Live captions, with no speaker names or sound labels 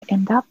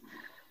up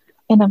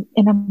in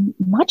a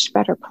much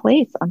better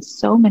place on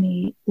so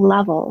many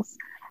levels.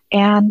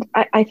 And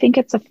I think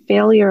it's a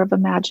failure of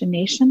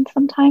imagination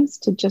sometimes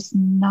to just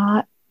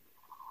not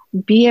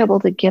be able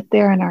to get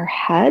there in our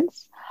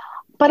heads.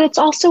 But it's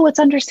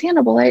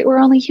understandable, right? We're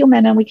only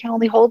human and we can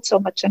only hold so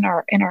much in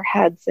our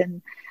heads.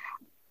 And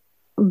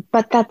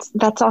but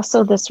that's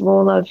also this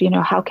role of,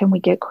 how can we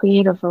get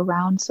creative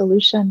around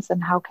solutions,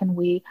 and how can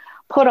we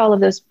put all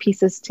of those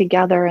pieces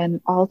together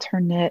in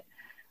alternate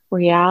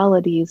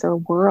realities or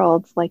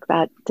worlds, like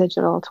that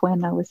digital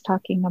twin I was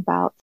talking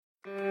about.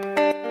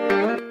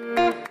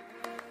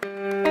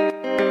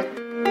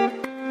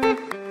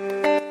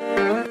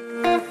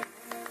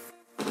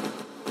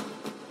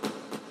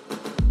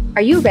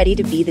 Are you ready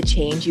to be the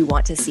change you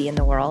want to see in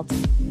the world?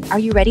 Are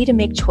you ready to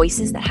make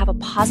choices that have a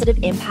positive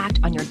impact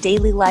on your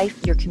daily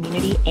life, your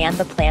community, and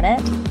the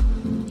planet?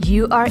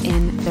 You are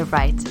in the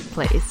right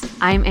place.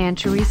 I'm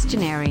Anne-Therese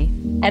Gennari.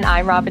 And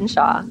I'm Robin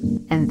Shaw.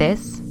 And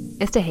this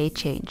is the Hey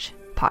Change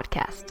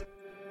podcast.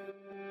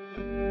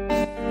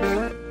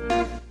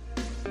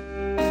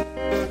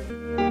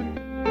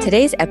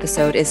 Today's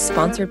episode is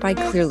sponsored by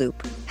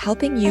Clearloop,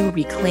 helping you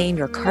reclaim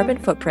your carbon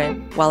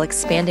footprint while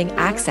expanding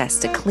access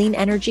to clean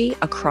energy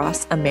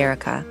across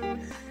America.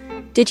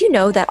 Did you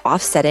know that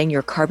offsetting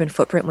your carbon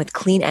footprint with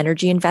clean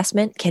energy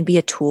investment can be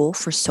a tool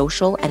for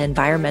social and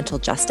environmental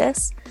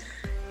justice?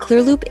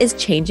 Clearloop is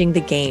changing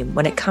the game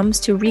when it comes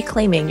to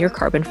reclaiming your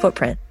carbon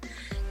footprint.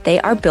 They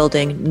are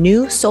building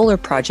new solar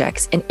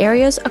projects in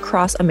areas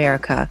across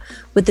America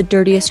with the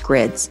dirtiest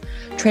grids,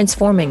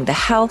 transforming the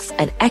health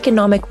and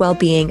economic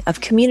well-being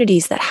of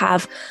communities that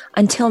have,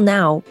 until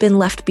now, been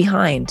left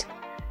behind.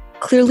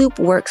 Clearloop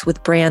works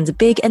with brands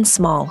big and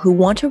small who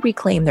want to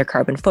reclaim their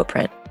carbon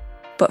footprint.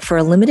 But for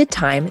a limited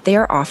time, they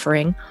are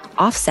offering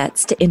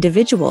offsets to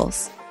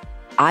individuals.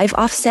 I've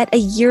offset a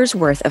year's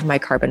worth of my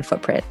carbon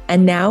footprint,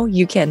 and now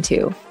you can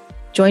too.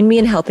 Join me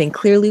in helping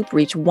Clearloop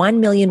reach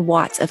 1 million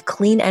watts of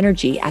clean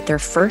energy at their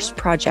first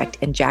project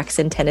in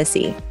Jackson,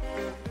 Tennessee.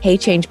 Hey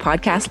Change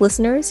podcast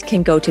listeners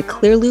can go to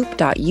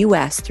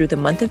clearloop.us through the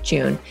month of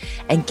June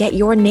and get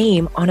your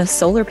name on a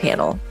solar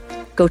panel.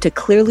 Go to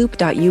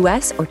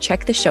clearloop.us or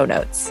check the show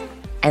notes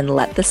and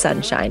let the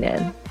sun shine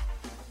in.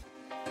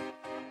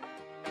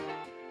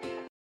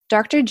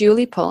 Dr.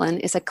 Julie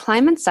Pullen is a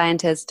climate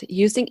scientist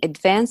using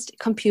advanced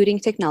computing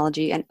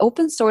technology and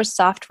open source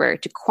software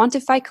to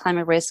quantify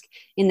climate risk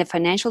in the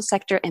financial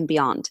sector and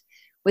beyond.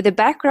 With a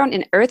background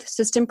in Earth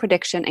system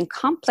prediction and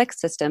complex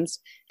systems,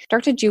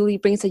 Dr. Julie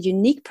brings a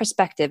unique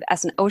perspective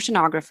as an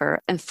oceanographer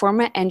and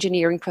former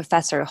engineering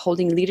professor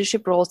holding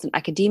leadership roles in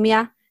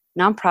academia,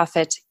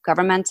 nonprofit,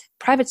 government,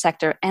 private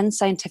sector, and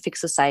scientific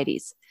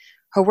societies.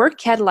 Her work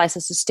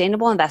catalyzes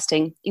sustainable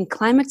investing in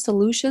climate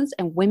solutions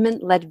and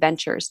women-led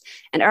ventures,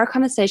 and our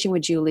conversation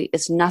with Julie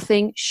is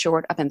nothing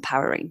short of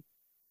empowering.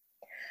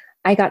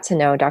 I got to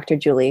know Dr.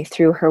 Julie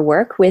through her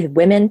work with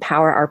Women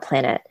Power Our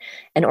Planet,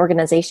 an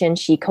organization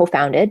she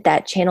co-founded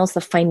that channels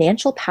the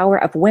financial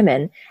power of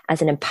women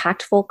as an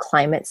impactful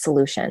climate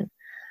solution.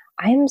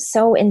 I am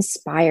so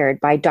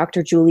inspired by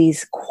Dr.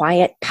 Julie's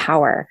quiet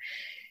power.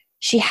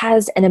 She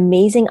has an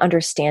amazing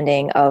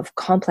understanding of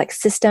complex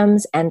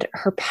systems, and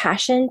her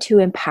passion to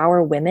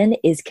empower women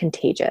is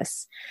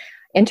contagious.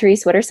 And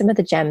Therese, what are some of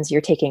the gems you're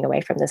taking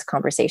away from this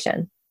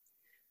conversation?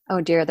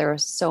 Oh dear, there are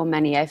so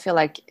many. I feel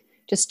like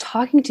just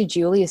talking to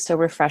Julie is so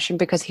refreshing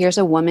because here's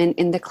a woman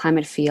in the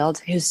climate field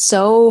who's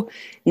so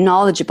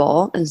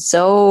knowledgeable and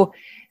so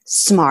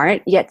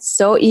smart, yet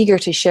so eager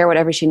to share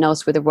whatever she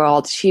knows with the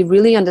world. She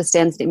really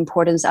understands the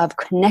importance of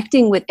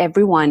connecting with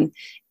everyone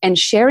and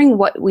sharing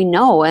what we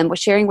know and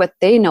sharing what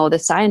they know, the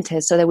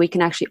scientists, so that we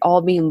can actually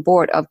all be on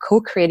board of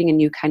co-creating a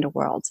new kind of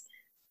world.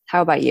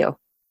 How about you?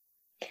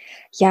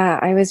 Yeah,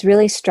 I was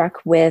really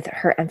struck with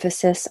her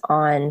emphasis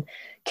on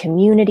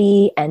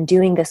community and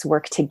doing this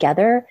work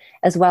together,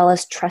 as well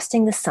as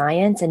trusting the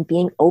science and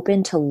being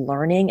open to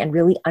learning and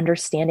really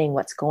understanding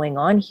what's going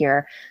on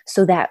here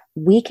so that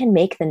we can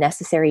make the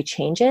necessary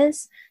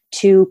changes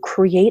to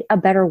create a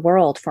better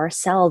world for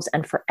ourselves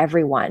and for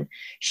everyone.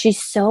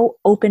 She's so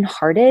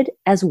open-hearted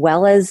as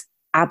well as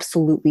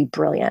absolutely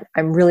brilliant.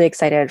 I'm really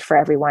excited for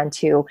everyone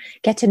to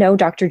get to know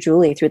Dr.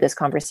 Julie through this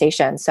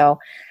conversation. So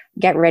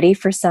get ready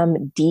for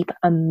some deep,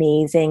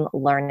 amazing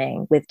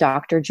learning with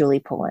Dr. Julie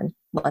Pullen.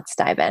 Let's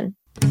dive in.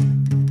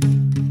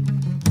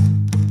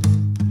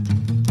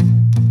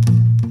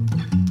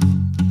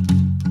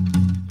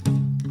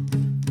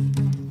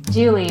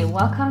 Julie,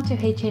 welcome to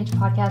Hey Change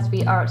podcast.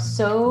 We are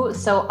so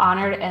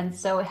honored and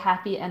so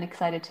happy and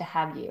excited to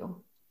have you.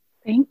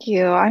 Thank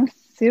you. I'm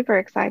super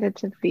excited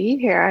to be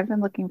here. I've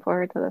been looking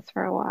forward to this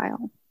for a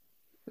while.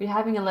 We're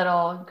having a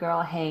little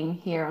girl hang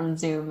here on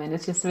Zoom, and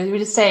we're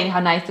just saying how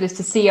nice it is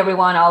to see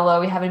everyone,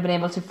 although we haven't been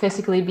able to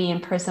physically be in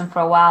person for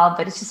a while,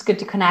 but it's just good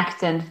to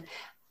connect and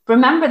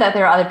remember that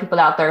there are other people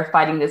out there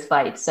fighting this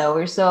fight. So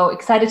we're so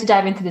excited to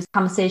dive into this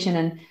conversation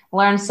and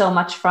learn so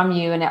much from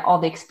you and all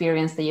the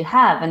experience that you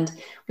have. And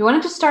we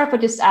wanted to start by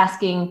just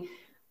asking,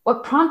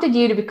 what prompted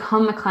you to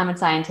become a climate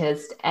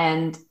scientist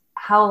and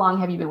how long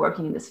have you been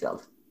working in this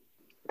field?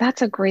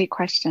 That's a great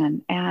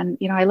question. And,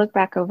 I look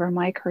back over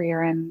my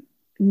career and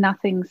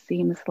nothing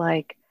seems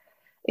like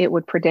it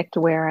would predict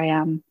where I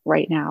am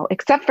right now,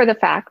 except for the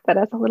fact that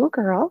as a little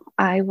girl,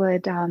 I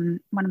would,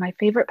 one of my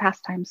favorite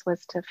pastimes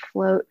was to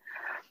float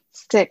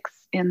sticks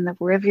in the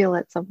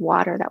rivulets of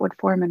water that would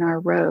form in our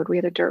road. We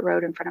had a dirt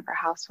road in front of our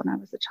house when I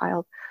was a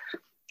child.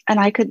 And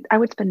I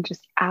would spend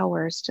just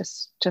hours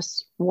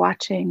just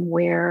watching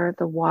where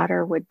the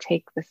water would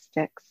take the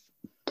sticks.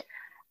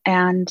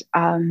 And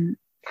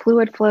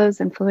fluid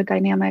flows and fluid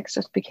dynamics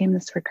just became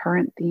this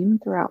recurrent theme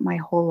throughout my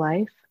whole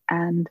life.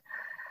 And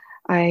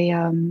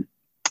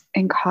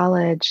in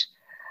college,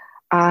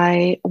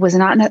 I was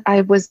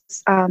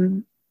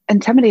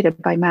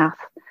intimidated by math.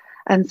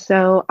 And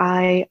so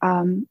I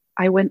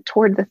went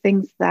toward the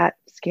things that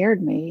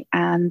scared me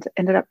and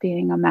ended up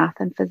being a math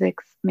and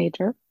physics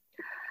major,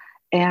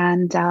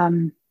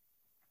 and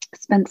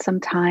spent some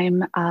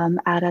time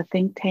at a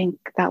think tank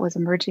that was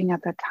emerging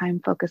at that time,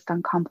 focused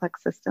on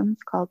complex systems,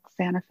 called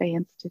Santa Fe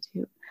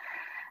Institute.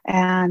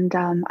 And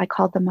I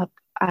called them up.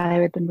 I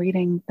had been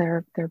reading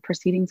their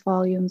proceedings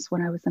volumes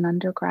when I was an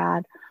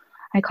undergrad.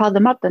 I called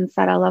them up and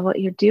said, I love what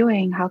you're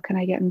doing. How can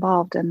I get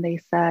involved? And they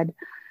said,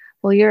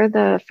 well, you're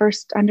the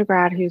first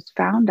undergrad who's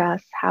found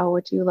us. How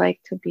would you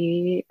like to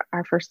be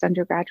our first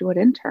undergraduate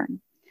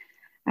intern?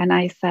 And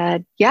I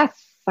said, yes,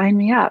 sign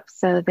me up.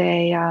 So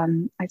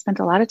I spent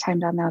a lot of time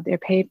down there.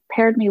 They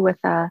paired me with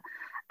a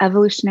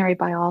evolutionary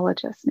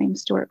biologist named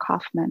Stuart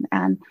Kaufman.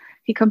 And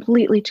he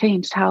completely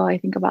changed how I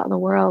think about the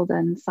world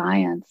and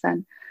science.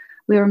 And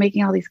we were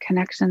making all these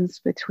connections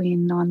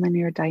between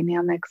nonlinear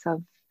dynamics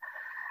of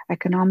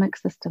economic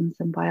systems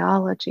and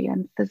biology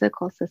and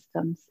physical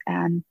systems.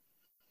 And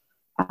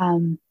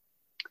I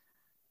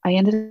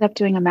ended up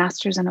doing a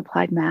master's in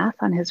applied math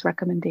on his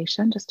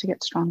recommendation, just to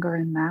get stronger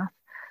in math.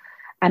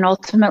 And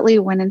ultimately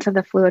went into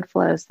the fluid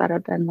flows that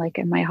have been like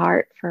in my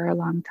heart for a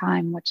long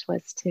time, which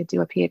was to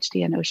do a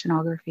PhD in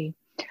oceanography.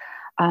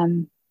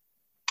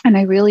 And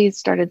I really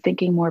started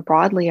thinking more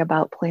broadly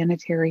about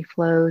planetary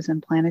flows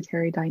and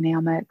planetary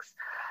dynamics.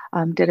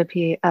 Did a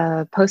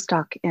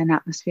postdoc in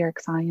atmospheric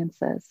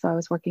sciences. So I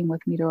was working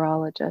with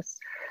meteorologists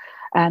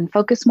and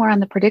focused more on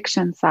the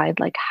prediction side,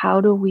 like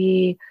how do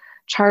we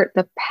chart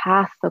the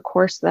path, the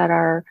course that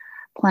our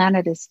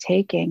planet is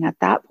taking. At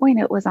that point,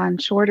 it was on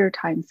shorter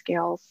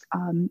timescales,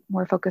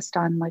 more focused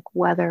on like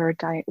weather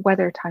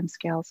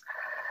timescales.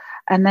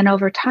 And then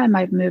over time,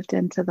 I've moved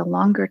into the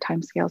longer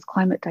timescales,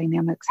 climate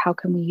dynamics. How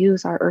can we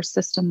use our Earth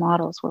system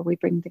models where we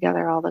bring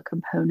together all the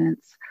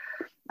components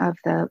of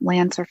the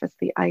land surface,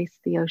 the ice,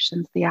 the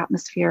oceans, the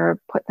atmosphere,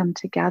 put them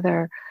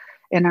together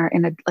in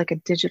a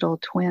digital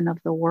twin of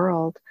the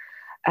world,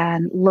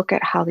 and look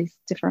at how these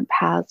different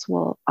paths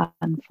will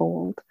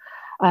unfold.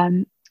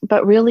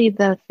 But really,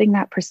 the thing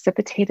that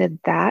precipitated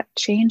that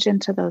change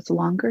into those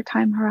longer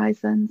time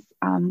horizons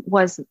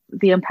was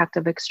the impact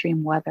of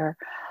extreme weather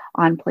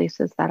on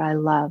places that I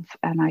love.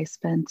 And I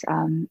spent,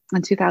 in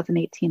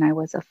 2018, I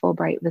was a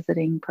Fulbright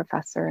visiting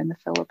professor in the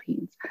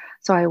Philippines.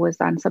 So I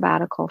was on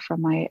sabbatical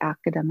from my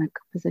academic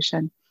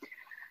position.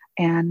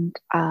 And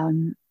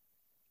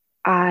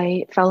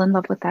I fell in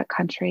love with that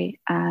country,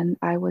 and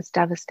I was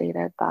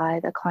devastated by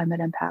the climate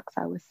impacts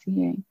I was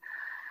seeing.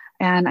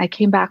 And I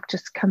came back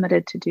just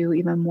committed to do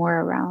even more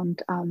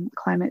around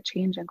climate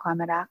change and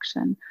climate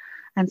action.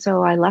 And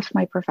so I left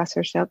my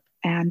professorship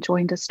and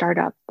joined a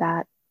startup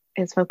that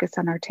is focused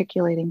on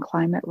articulating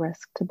climate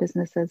risk to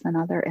businesses and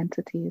other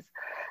entities,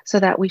 so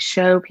that we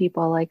show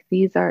people like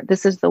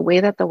this is the way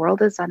that the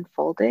world is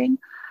unfolding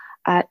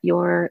at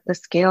the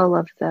scale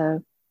of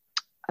the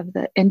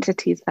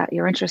entities that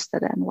you're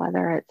interested in,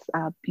 whether it's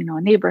a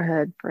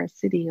neighborhood, for a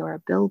city, or a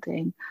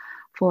building,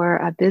 for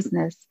a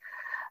business.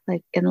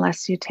 Like,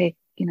 unless you take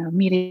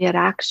immediate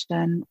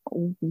action,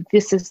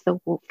 this is the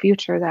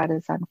future that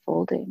is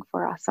unfolding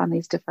for us on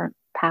these different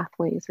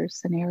pathways or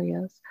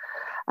scenarios.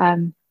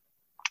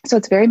 So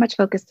it's very much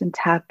focused in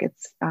tech.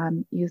 It's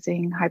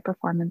using high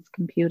performance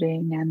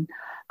computing and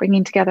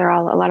bringing together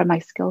a lot of my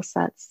skill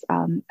sets,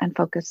 and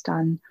focused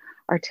on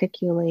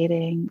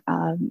articulating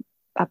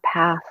a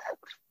path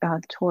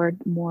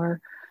toward more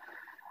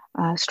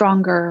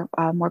stronger,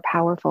 more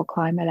powerful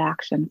climate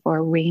action for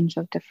a range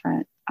of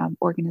different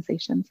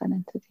organizations and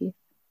entities.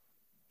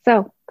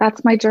 So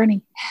that's my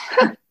journey.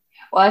 Well,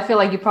 I feel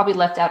like you probably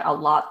left out a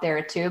lot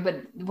there too.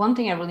 But one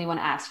thing I really want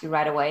to ask you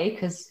right away,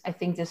 because I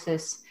think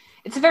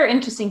it's a very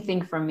interesting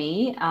thing for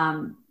me.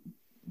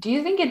 Do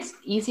you think it's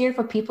easier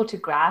for people to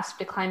grasp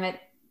the climate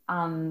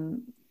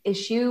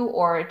issue,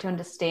 or to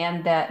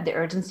understand the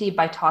urgency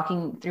by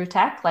talking through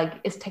tech? Like,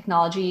 is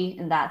technology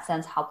in that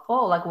sense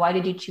helpful? Like, why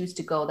did you choose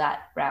to go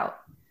that route?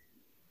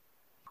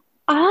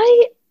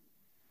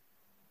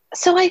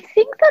 So I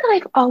think that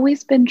I've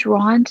always been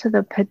drawn to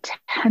the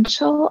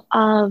potential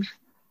of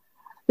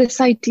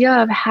this idea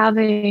of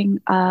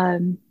having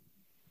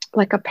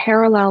like a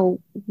parallel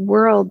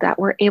world that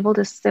we're able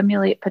to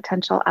simulate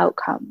potential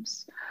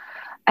outcomes.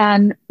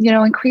 And,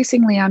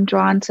 increasingly I'm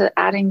drawn to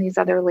adding these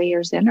other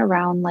layers in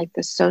around like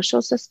the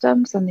social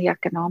systems and the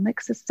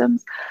economic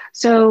systems.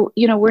 So,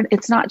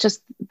 it's not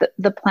just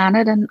the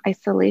planet in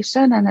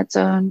isolation and its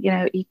own,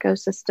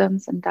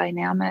 ecosystems and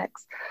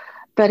dynamics,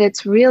 but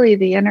it's really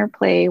the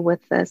interplay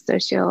with the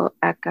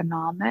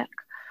socioeconomic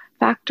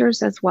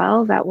factors as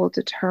well that will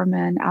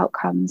determine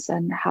outcomes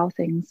and how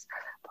things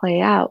play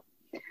out.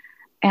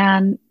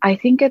 And I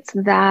think it's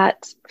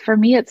that, for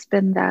me, it's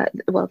been that,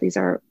 well, these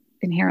are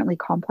inherently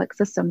complex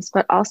systems,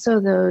 but also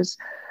those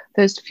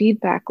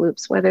feedback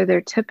loops, whether they're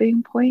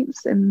tipping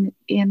points in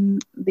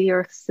the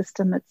Earth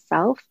system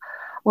itself,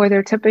 or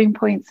they're tipping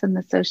points in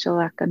the social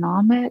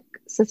economic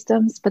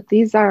systems, but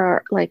these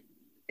are like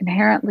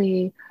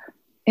inherently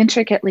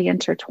intricately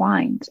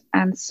intertwined.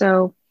 And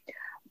so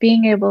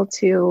being able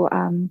to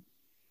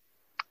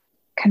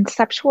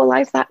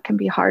conceptualize that can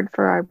be hard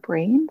for our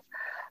brains,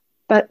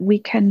 but we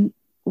can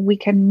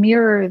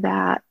mirror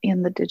that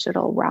in the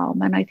digital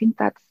realm. And I think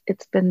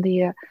it's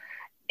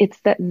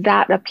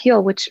that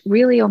appeal, which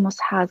really almost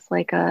has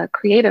like a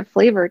creative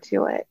flavor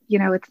to it.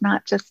 It's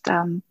not just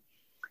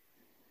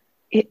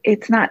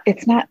it's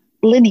not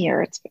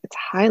linear. It's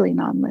highly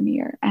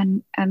nonlinear.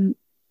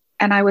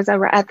 And I was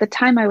at the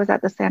time I was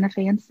at the Santa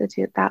Fe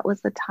Institute. That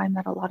was the time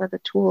that a lot of the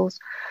tools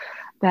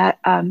that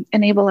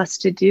enable us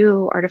to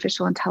do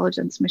artificial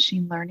intelligence,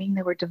 machine learning,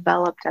 they were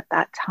developed at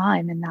that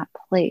time in that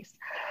place.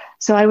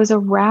 So I was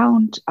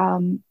around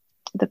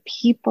the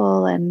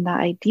people and the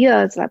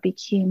ideas that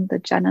became the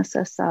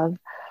genesis of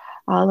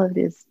all of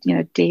these,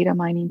 data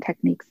mining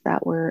techniques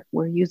that we're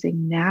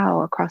using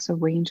now across a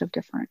range of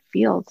different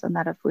fields, and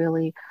that have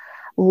really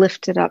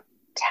lifted up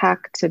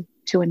tech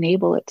to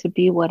enable it to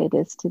be what it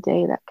is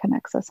today, that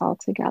connects us all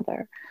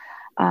together.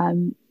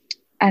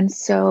 And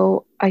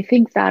so I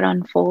think that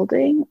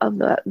unfolding of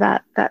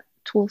that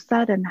tool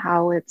set and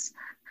how it's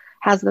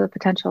has the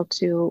potential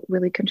to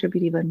really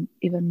contribute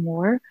even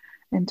more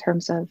in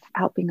terms of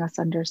helping us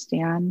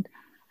understand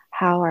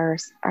how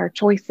our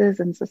choices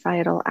and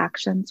societal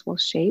actions will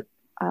shape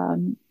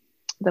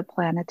the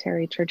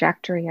planetary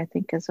trajectory, I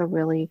think is a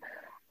really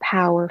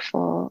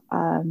powerful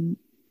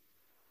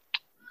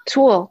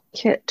tool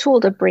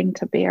to bring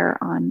to bear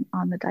on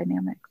the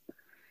dynamics.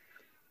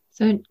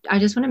 So I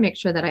just want to make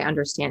sure that I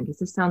understand, because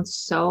this sounds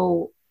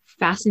so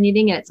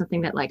fascinating, and it's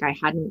something that like I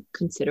hadn't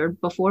considered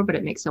before, but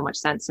it makes so much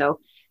sense. So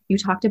you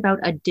talked about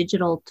a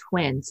digital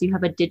twin. So you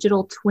have a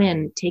digital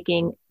twin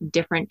taking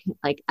different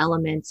like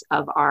elements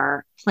of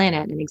our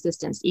planet and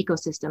existence,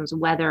 ecosystems,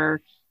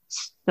 weather,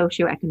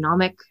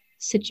 socioeconomic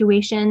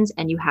situations,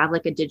 and you have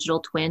like a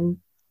digital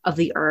twin of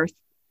the Earth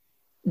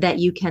that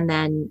you can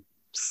then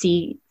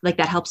see, like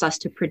that helps us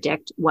to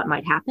predict what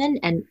might happen.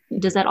 And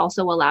does that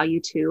also allow you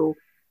to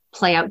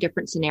play out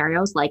different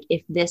scenarios? Like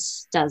if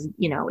this does,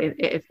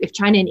 if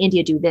China and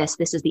India do this,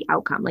 this is the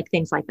outcome, like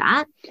things like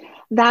that.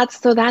 That's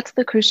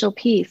the crucial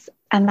piece.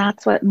 And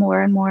that's what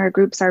more and more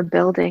groups are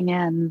building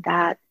in,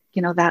 that,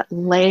 that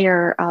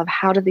layer of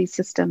how do these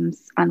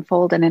systems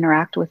unfold and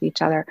interact with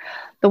each other.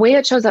 The way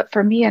it shows up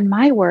for me in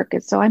my work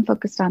is, so I'm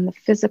focused on the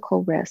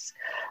physical risk,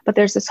 but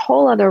there's this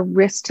whole other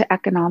risk to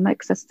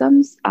economic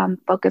systems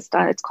focused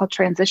on, it's called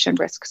transition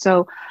risk.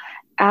 So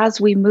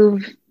as we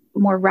move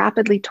more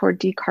rapidly toward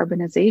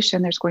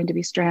decarbonization, there's going to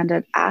be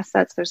stranded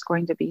assets, there's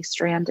going to be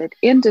stranded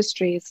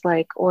industries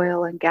like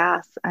oil and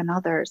gas and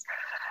others.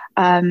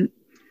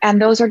 And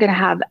those are going to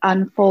have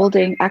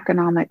unfolding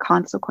economic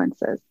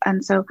consequences.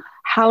 And so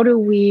how do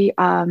we,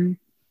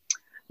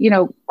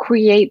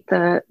 create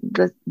the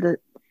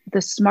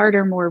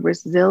smarter, more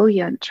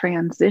resilient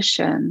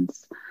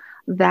transitions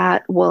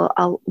that will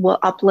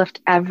uplift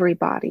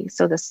everybody?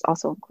 So this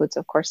also includes,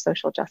 of course,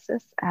 social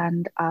justice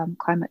and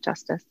climate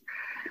justice.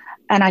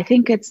 And I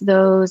think it's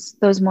those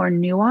more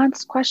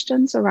nuanced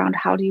questions around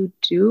how do you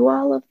do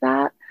all of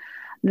that,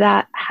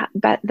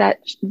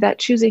 that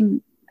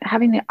choosing,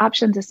 having the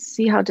option to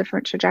see how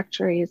different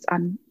trajectories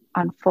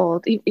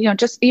unfold,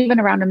 just even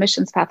around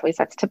emissions pathways.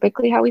 That's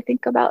typically how we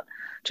think about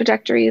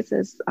trajectories,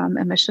 is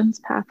emissions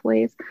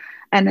pathways.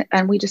 And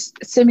we just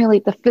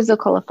simulate the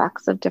physical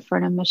effects of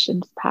different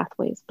emissions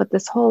pathways. But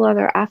this whole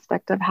other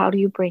aspect of how do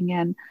you bring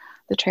in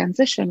the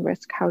transition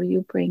risk, how do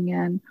you bring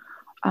in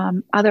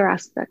other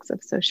aspects of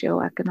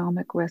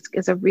socioeconomic risk,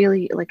 is a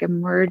really like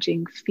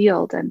emerging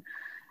field. And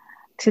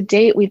to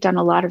date, we've done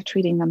a lot of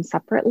treating them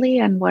separately.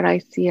 And what I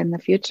see in the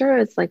future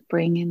is like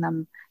bringing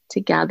them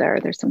together.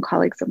 There's some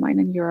colleagues of mine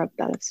in Europe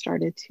that have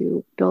started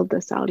to build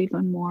this out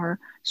even more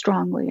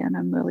strongly. And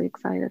I'm really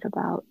excited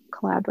about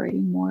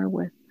collaborating more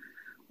with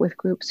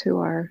groups who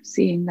are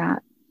seeing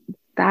that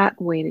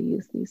way to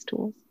use these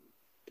tools.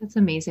 That's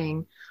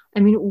amazing.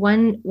 I mean,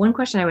 one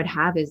question I would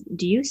have is,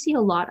 do you see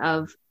a lot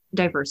of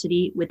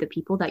diversity with the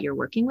people that you're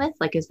working with?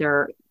 Like, is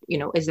there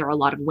a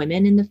lot of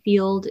women in the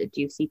field?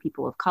 Do you see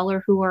people of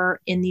color who are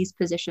in these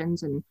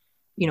positions and,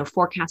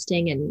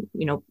 forecasting and,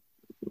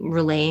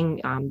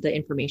 relaying the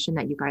information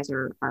that you guys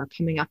are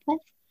coming up with?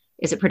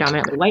 Is it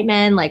predominantly white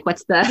men? Like,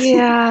 what's the,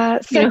 Yeah,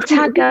 so who's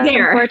tech,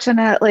 there?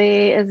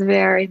 unfortunately, is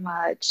very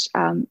much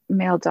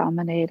male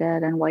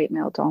dominated and white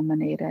male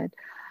dominated.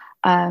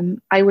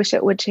 I wish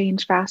it would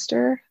change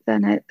faster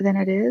than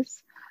it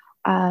is.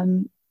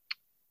 Um,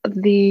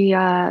 the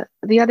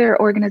other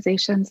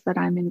organizations that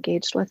I'm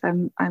engaged with,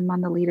 I'm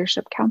on the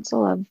leadership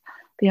council of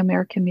the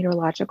American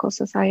Meteorological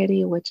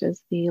Society, which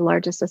is the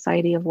largest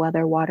society of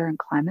weather, water, and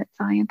climate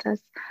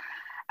scientists.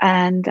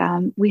 And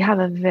we have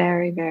a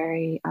very,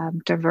 very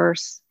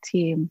diverse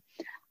team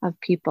of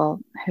people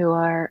who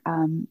are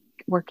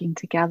working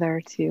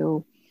together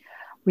to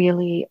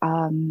really,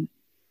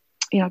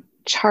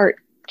 chart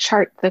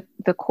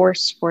the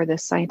course for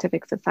this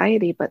scientific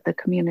society, but the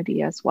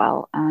community as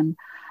well. And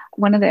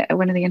one of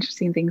the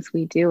interesting things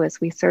we do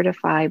is we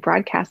certify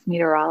broadcast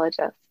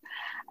meteorologists,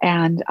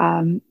 and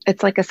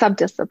it's like a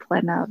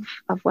subdiscipline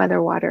of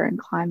weather, water, and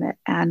climate.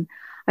 And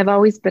I've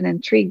always been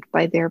intrigued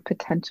by their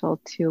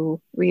potential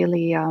to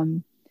really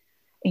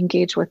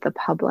engage with the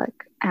public.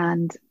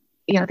 And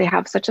they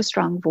have such a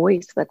strong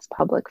voice that's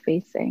public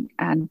facing.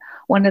 And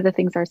one of the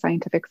things our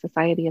scientific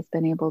society has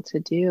been able to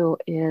do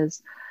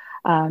is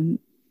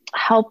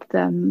help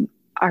them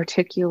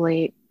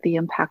articulate the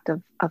impact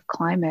of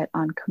climate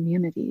on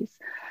communities.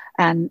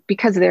 And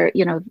because they're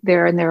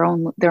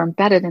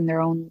embedded in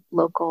their own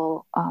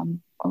local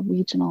or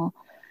regional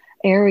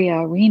area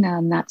arena,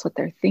 and that's what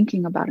they're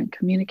thinking about and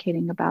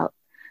communicating about,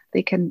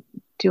 they can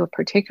do a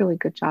particularly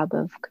good job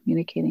of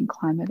communicating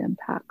climate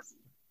impacts.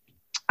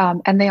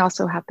 And they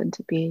also happen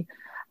to be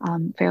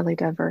fairly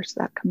diverse,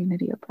 that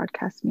community of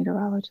broadcast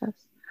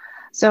meteorologists.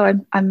 So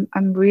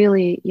I'm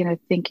really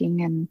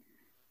thinking and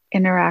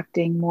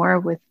interacting more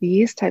with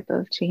these type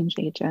of change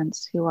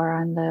agents who are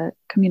on the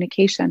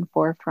communication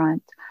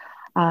forefront,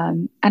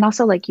 and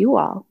also like you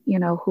all,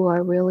 who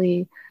are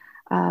really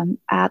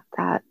at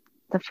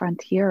the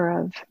frontier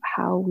of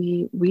how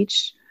we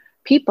reach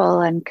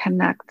people and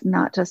connect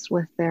not just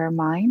with their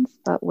minds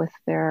but with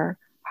their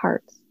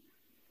hearts.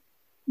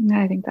 And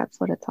I think that's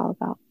what it's all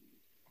about.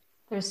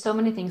 There's so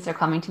many things that are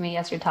coming to me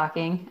as you're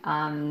talking.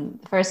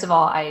 First of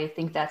all, I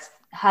think that's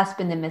has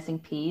been the missing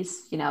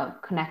piece,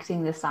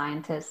 connecting the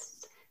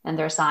scientists and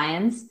their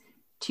science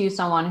to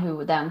someone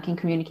who then can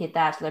communicate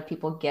that so that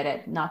people get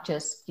it, not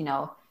just,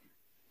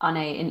 on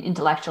an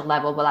intellectual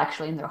level, but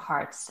actually in their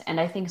hearts. And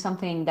I think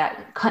something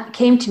that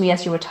came to me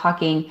as you were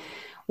talking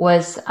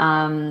was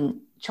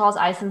Charles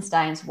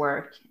Eisenstein's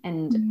work.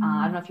 And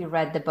I don't know if you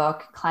read the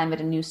book, Climate,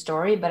 A New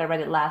Story, but I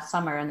read it last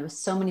summer. And there was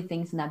so many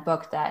things in that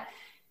book that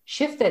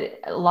shifted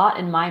a lot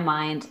in my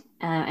mind.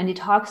 And he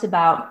talks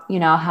about,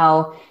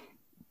 how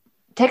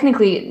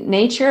technically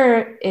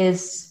nature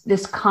is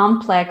this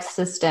complex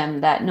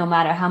system that no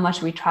matter how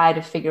much we try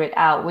to figure it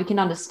out, we can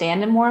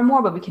understand it more and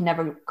more, but we can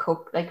never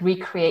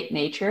recreate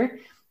nature.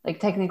 Like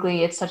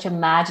technically it's such a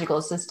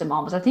magical system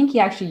almost. I think he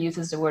actually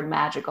uses the word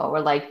magical,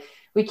 where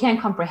we can't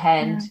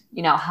comprehend,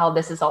 how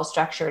this is all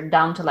structured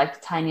down to the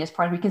tiniest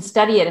part. We can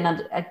study it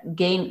and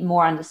gain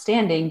more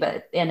understanding, but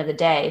at the end of the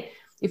day,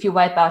 if you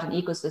wipe out an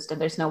ecosystem,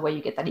 there's no way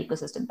you get that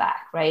ecosystem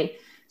back, right?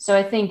 So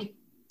I think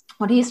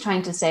what he's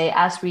trying to say,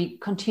 as we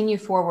continue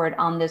forward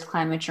on this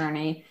climate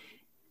journey,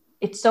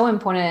 it's so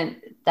important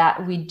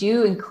that we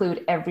do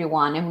include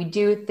everyone, and we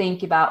do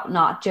think about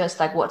not just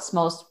what's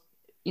most,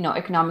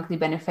 economically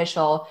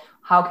beneficial.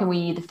 How can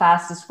we, the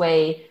fastest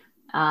way,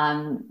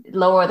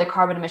 lower the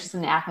carbon emissions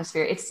in the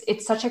atmosphere?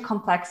 It's such a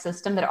complex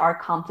system that our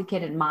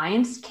complicated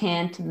minds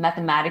can't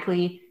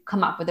mathematically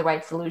come up with the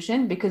right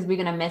solution, because we're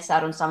going to miss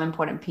out on some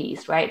important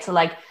piece, right? So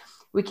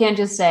we can't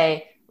just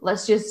say,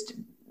 let's just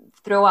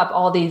throw up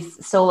all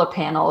these solar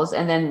panels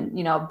and then,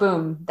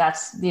 boom,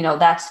 that's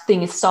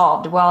thing is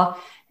solved. Well,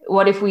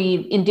 what if we,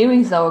 in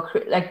doing so,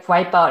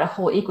 wipe out a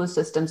whole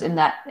ecosystems in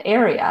that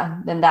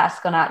area? Then that's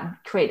going to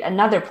create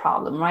another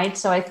problem, right?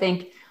 So I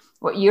think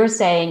what you're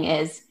saying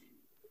is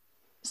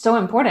so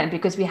important,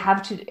 because we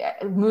have to,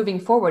 moving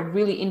forward,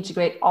 really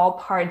integrate all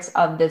parts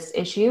of this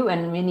issue.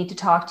 And we need to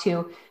talk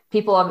to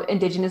people of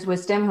indigenous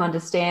wisdom who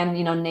understand,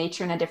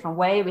 nature in a different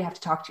way. We have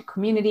to talk to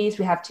communities.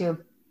 We have to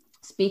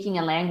speaking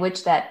a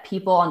language that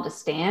people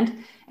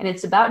understand. And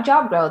it's about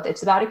job growth.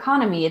 It's about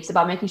economy. It's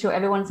about making sure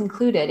everyone's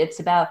included. It's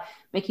about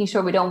making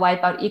sure we don't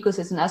wipe out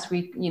ecosystems as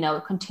we,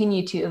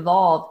 continue to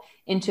evolve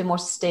into a more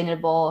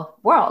sustainable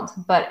world.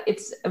 But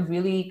it's a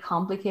really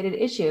complicated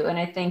issue. And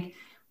I think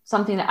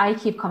something that I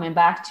keep coming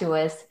back to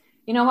is,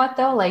 you know what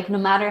though, no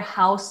matter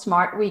how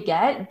smart we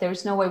get,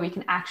 there's no way we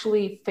can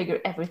actually figure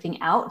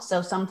everything out.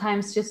 So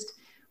sometimes just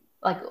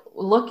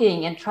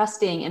looking and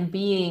trusting and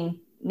being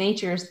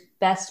nature's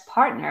best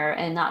partner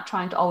and not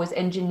trying to always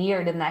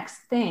engineer the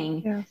next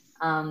thing. Yes.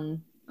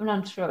 I'm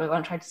not sure what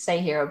I'm trying to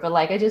say here, but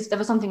that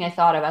was something I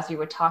thought of as you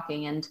were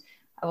talking, and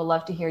I would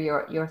love to hear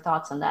your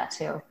thoughts on that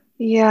too.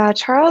 Yeah,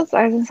 Charles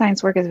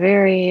Eisenstein's work is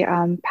very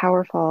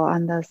powerful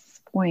on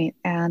this point.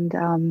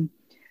 And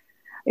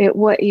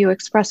what you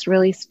expressed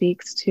really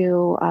speaks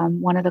to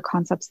one of the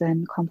concepts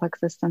in complex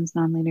systems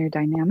nonlinear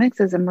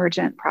dynamics is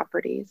emergent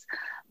properties,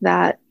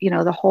 that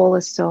the whole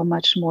is so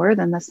much more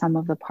than the sum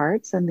of the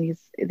parts, and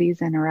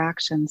these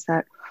interactions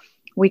that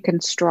we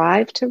can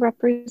strive to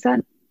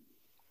represent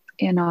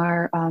in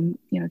our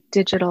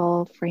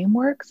digital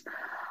frameworks,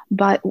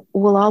 but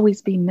we'll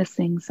always be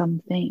missing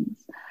some things.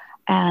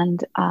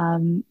 And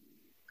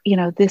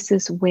this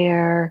is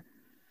where,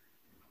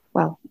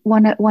 well,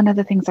 one of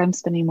the things I'm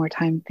spending more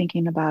time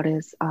thinking about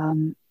is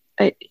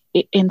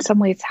in some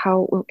ways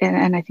how,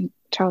 and I think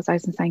Charles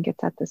Eisenstein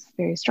gets at this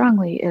very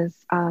strongly, is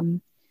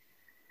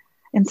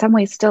in some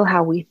ways still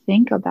how we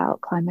think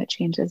about climate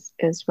change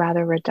is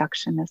rather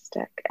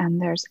reductionistic.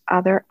 And there's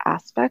other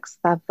aspects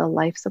of the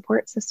life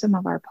support system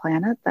of our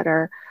planet that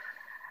are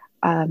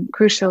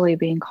crucially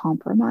being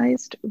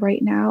compromised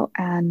right now.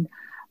 And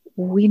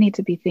we need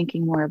to be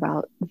thinking more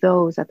about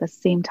those at the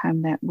same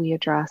time that we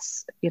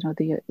address,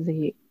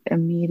 the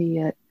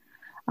immediate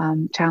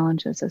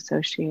challenges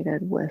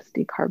associated with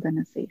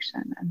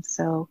decarbonization. And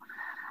so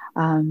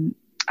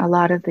a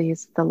lot of the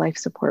life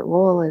support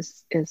role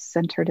is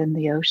centered in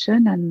the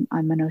ocean, and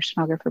I'm an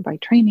oceanographer by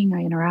training.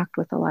 I interact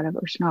with a lot of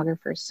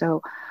oceanographers,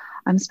 so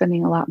I'm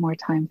spending a lot more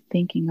time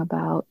thinking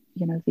about,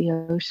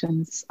 the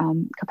ocean's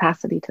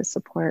capacity to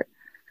support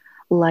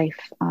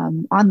life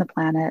on the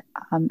planet,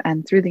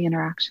 and through the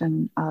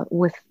interaction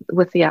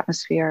with the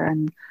atmosphere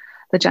and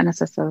the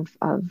genesis of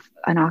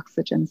an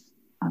oxygen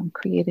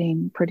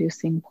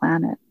producing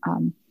planet.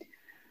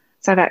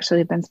 So I've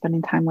actually been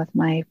spending time with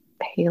my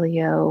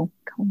paleo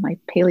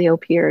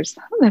peers,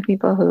 the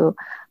people who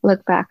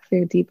look back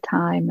through deep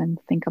time and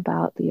think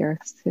about the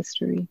Earth's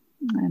history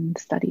and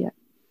study it.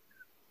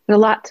 There's a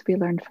lot to be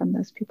learned from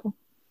those people.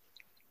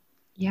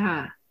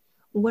 Yeah.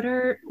 What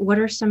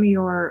are some of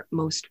your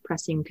most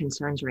pressing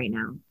concerns right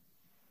now?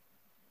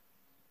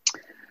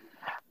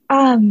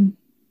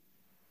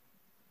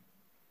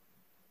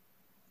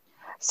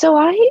 So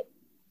I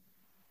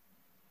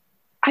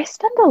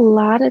spend a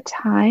lot of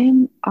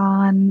time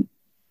on,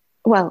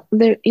 well,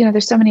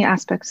 there's so many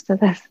aspects to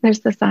this. There's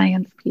the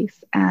science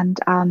piece. And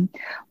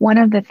one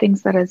of the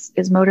things that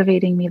is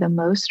motivating me the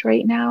most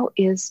right now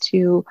is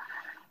to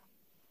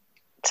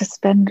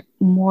spend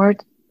more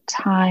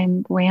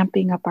time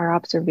ramping up our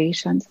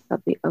observations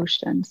of the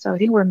ocean. So I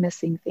think we're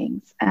missing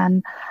things.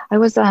 And I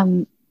was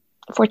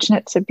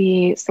fortunate to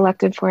be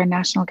selected for a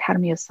National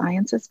Academy of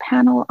Sciences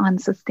panel on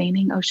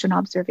sustaining ocean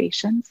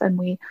observations. And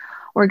we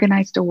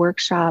organized a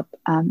workshop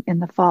in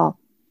the fall.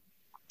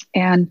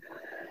 And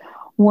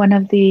one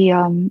of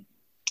the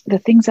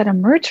things that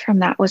emerged from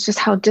that was just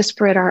how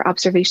disparate our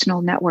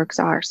observational networks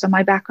are. So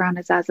my background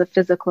is as a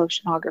physical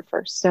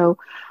oceanographer. So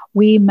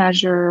we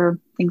measure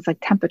things like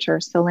temperature,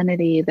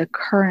 salinity, the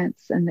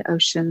currents in the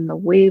ocean, the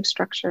wave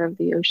structure of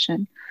the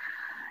ocean.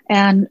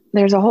 And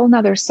there's a whole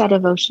nother set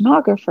of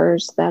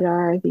oceanographers that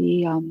are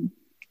the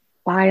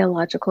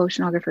biological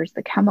oceanographers,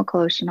 the chemical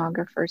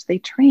oceanographers. They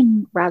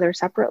train rather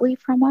separately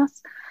from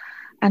us.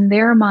 And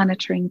they're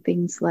monitoring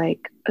things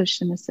like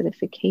ocean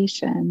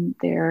acidification.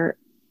 They're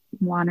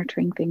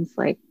monitoring things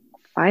like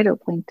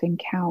phytoplankton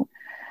count.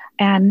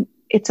 And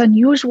it's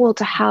unusual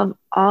to have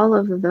all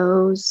of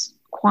those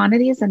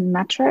quantities and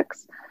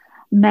metrics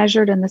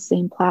measured in the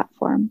same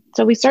platform.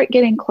 So we start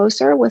getting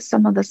closer with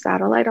some of the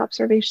satellite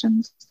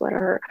observations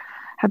that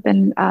have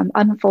been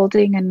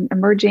unfolding and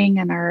emerging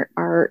and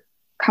are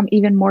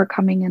even more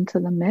coming into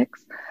the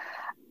mix.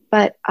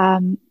 But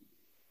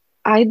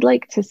I'd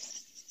like to,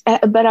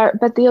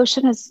 but the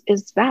ocean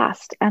is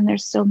vast, and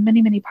there's so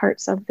many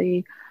parts of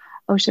the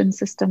ocean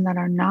system that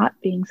are not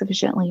being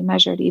sufficiently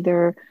measured,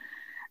 either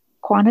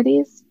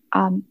quantities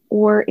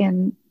or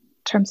in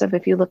terms of,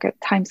 if you look at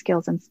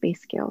timescales and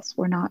space scales,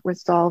 we're not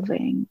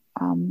resolving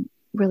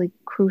really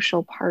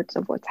crucial parts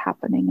of what's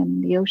happening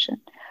in the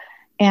ocean.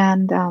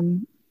 And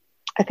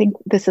I think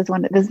this is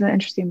an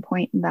interesting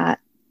point that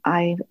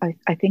I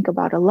think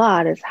about a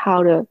lot, is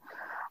how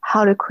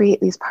to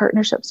create these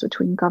partnerships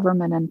between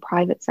government and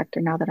private sector.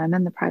 Now that I'm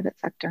in the private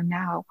sector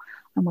now,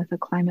 I'm with a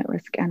climate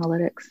risk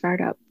analytics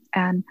startup.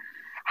 And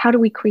how do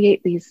we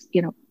create these,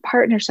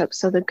 partnerships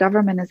so the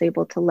government is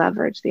able to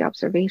leverage the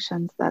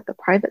observations that the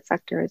private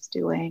sector is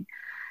doing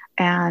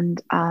and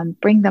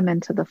bring them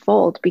into the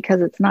fold? Because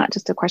it's not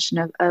just a question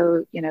of,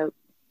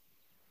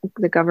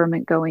 the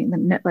government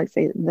let's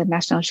say the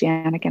National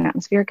Oceanic and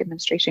Atmospheric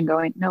Administration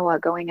NOAA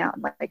going out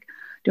and like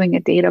doing a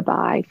data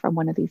buy from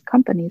one of these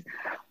companies.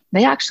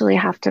 They actually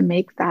have to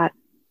make that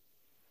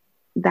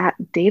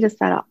data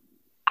set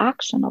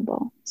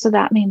actionable. So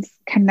that means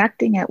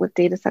connecting it with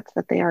data sets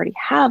that they already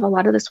have. A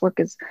lot of this work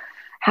is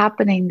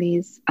happening.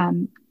 These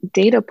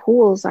data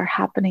pools are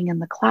happening in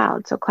the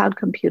cloud. So cloud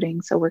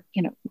computing. So we're,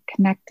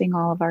 connecting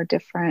all of our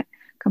different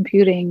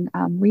computing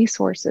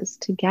resources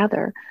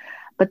together.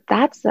 But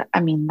that's a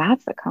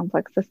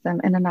complex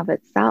system in and of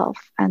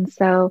itself. And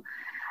so,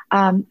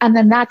 and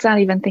then that's not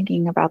even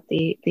thinking about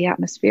the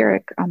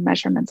atmospheric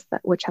measurements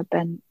which have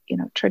been,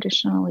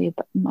 traditionally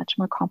but much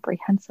more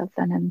comprehensive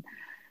than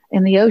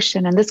in the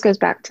ocean. And this goes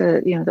back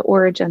to, the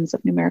origins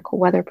of numerical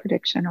weather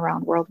prediction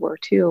around World War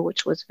II,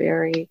 which was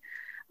very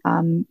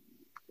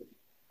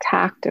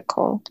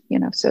tactical,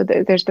 so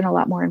there's been a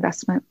lot more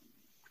investment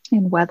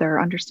in weather,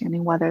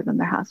 understanding weather, than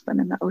there has been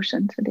in the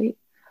ocean to date.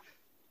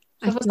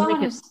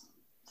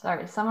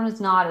 sorry, someone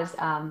who's not as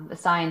a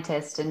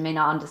scientist and may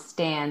not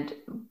understand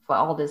what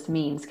all this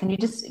means, can you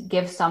just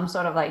give some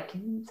sort of like,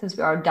 since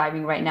we are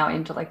diving right now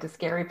into like the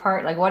scary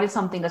part, like what is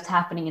something that's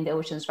happening in the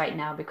oceans right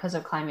now because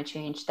of climate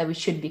change that we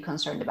should be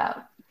concerned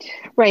about?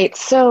 Right.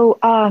 So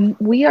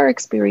we are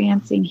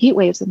experiencing heat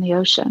waves in the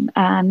ocean,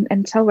 and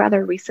until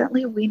rather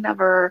recently, we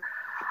never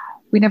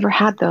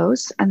had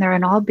those, and they're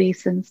in all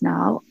basins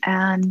now,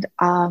 and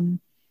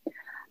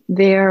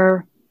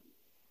they're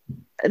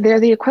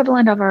the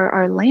equivalent of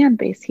our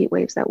land-based heat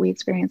waves that we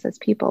experience as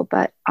people,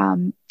 but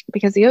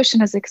because the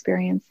ocean is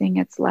experiencing,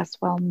 it's less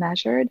well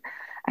measured.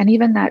 And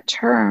even that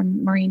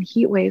term, marine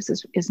heat waves,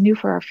 is new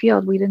for our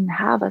field. We didn't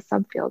have a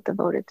subfield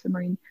devoted to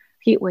marine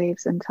heat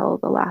waves until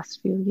the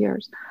last few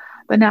years,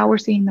 but now we're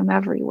seeing them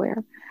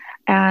everywhere.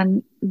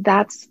 And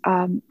that's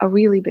a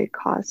really big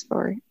cause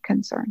for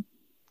concern.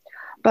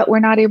 But we're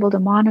not able to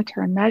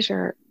monitor and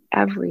measure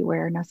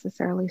everywhere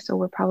necessarily, so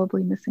we're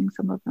probably missing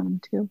some of them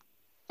too.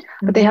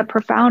 But they have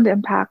profound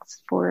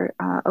impacts for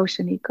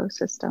ocean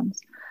ecosystems,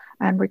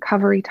 and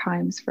recovery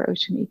times for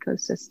ocean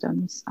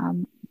ecosystems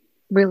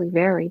really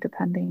vary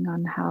depending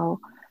on how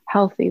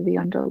healthy the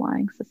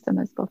underlying system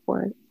is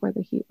before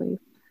the heat wave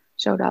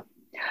showed up.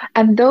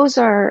 And those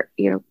are,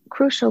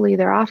 crucially,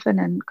 they're often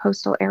in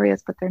coastal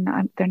areas, but they're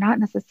not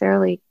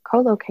necessarily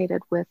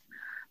co-located with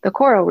the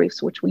coral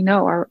reefs, which we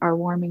know are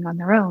warming on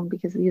their own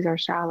because these are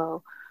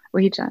shallow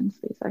regions.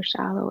 These are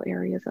shallow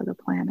areas of the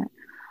planet.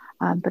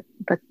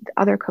 But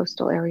other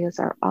coastal areas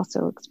are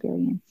also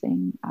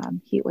experiencing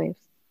heat waves.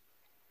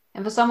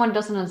 And for someone who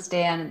doesn't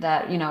understand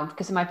that,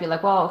 because it might be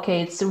like, well,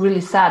 okay, it's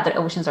really sad that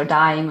oceans are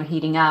dying or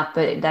heating up,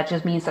 but that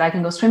just means that I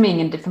can go swimming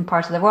in different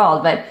parts of the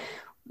world. But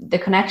the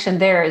connection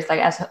there is like,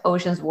 as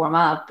oceans warm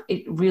up,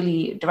 it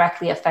really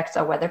directly affects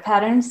our weather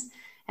patterns.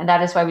 And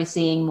that is why we're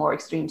seeing more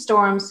extreme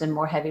storms and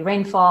more heavy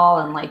rainfall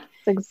and like.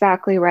 That's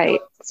exactly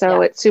right.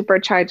 So It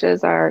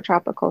supercharges our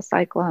tropical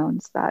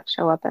cyclones that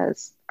show up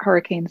as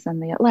hurricanes in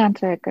the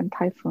Atlantic and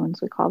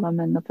typhoons, we call them,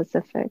 in the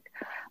Pacific.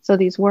 So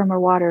these warmer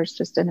waters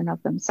just in and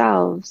of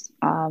themselves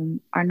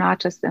are not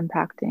just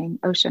impacting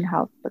ocean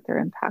health, but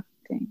they're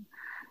impacting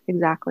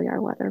exactly our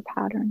weather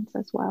patterns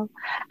as well.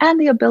 And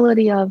the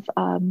ability of,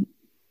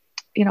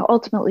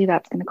 ultimately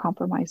that's going to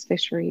compromise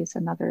fisheries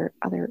and other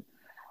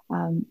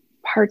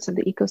parts of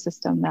the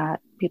ecosystem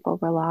that people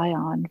rely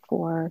on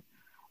for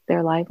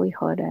their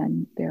livelihood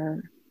and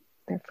their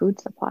food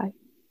supply,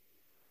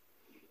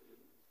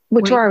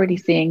 which we're already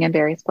seeing in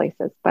various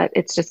places, but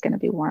it's just going to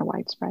be more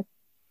widespread.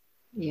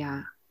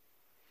 Yeah.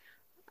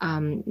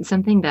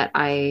 Something that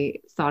I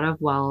thought of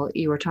while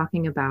you were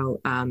talking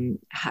about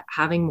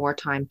having more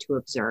time to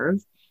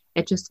observe,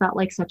 it just felt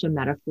like such a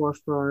metaphor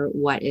for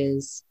what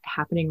is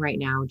happening right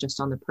now, just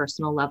on the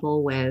personal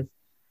level with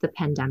the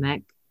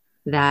pandemic,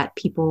 that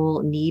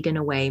people need, in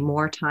a way,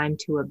 more time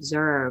to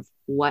observe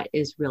what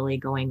is really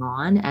going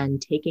on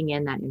and taking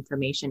in that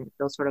information. It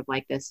feels sort of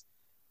like this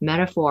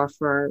metaphor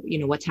for,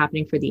 what's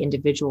happening for the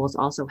individuals,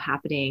 also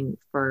happening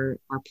for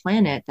our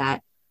planet,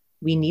 that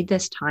we need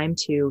this time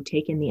to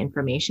take in the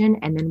information,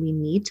 and then we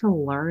need to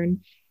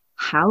learn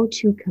how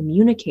to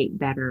communicate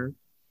better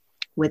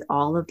with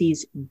all of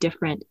these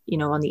different,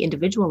 on the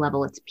individual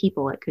level, it's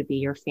people, it could be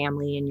your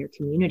family and your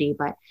community,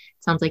 but it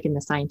sounds like in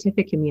the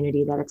scientific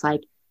community that it's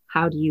like,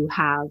 how do you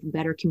have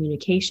better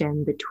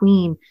communication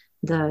between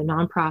the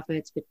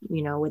nonprofits,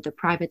 with the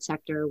private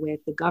sector, with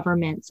the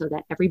government, so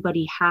that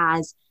everybody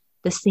has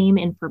the same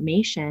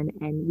information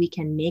and we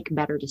can make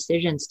better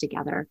decisions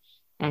together.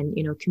 And,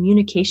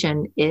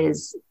 communication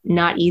is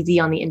not easy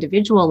on the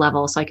individual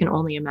level. So I can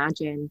only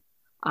imagine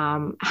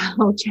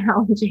how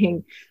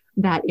challenging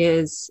that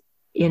is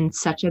in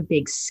such a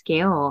big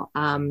scale.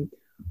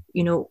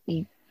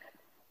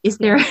 Is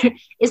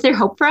there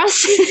hope for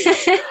us?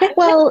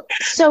 Well,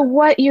 so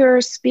what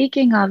you're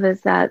speaking of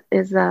is that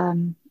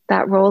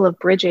role of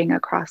bridging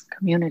across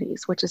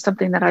communities, which is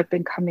something that I've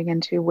been coming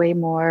into way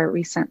more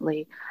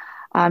recently,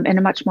 in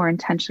a much more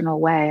intentional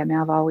way. I mean,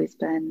 I've always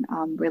been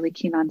really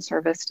keen on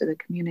service to the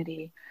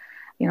community.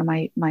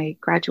 My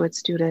graduate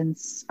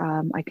students,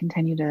 I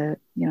continue to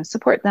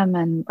support them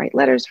and write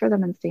letters for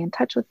them and stay in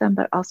touch with them,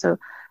 but also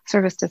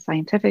service to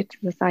scientific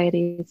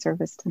society,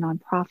 service to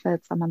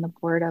nonprofits. I'm on the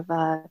board of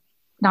a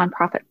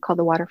nonprofit called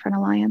the Waterfront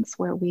Alliance,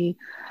 where we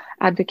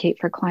advocate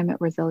for climate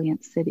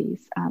resilient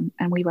cities.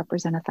 And we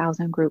represent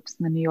 1,000 groups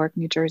in the New York,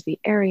 New Jersey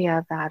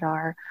area that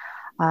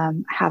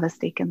have a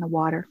stake in the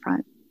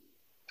waterfront.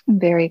 I'm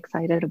very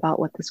excited about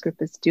what this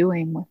group is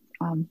doing with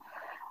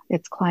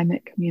its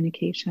climate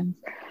communications.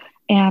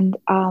 And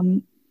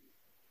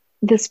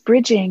this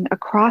bridging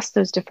across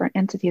those different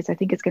entities, I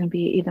think, is going to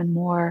be even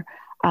more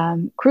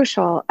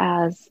crucial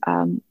as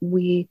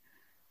we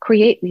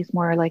create these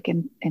more like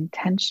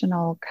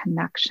intentional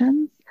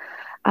connections.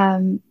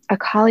 A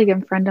colleague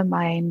and friend of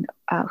mine,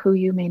 who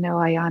you may know,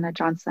 Ayanna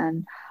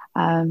Johnson,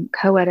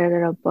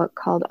 co-edited a book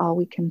called All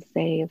We Can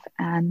Save.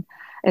 And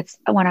it's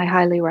one I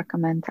highly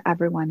recommend to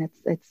everyone.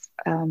 It's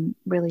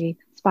really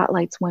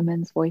spotlights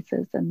women's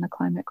voices in the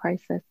climate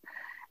crisis.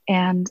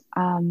 And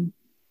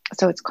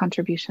So it's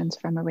contributions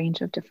from a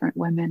range of different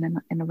women and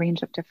in a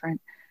range of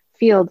different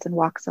fields and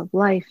walks of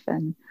life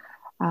and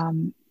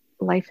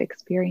life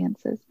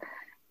experiences.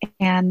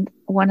 And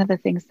one of the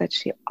things that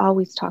she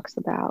always talks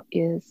about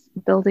is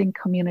building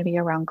community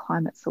around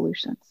climate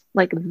solutions.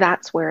 Like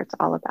that's where it's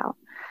all about.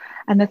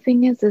 And the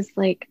thing is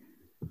like,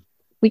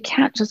 we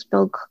can't just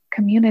build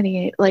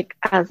community like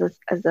as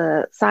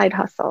a side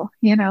hustle,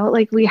 you know,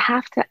 like we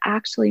have to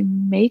actually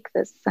make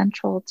this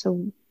central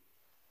to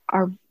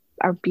our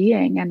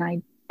being and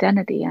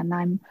identity.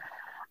 And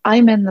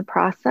I'm in the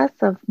process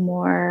of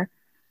more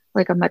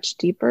like a much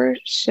deeper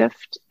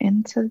shift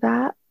into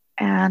that.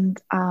 And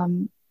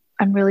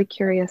I'm really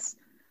curious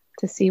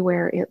to see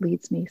where it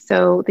leads me.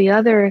 So the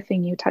other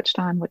thing you touched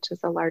on, which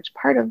is a large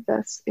part of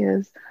this,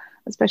 is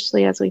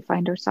especially as we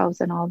find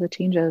ourselves in all the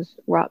changes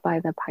wrought by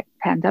the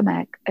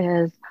pandemic,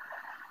 is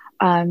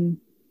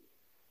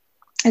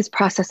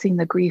processing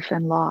the grief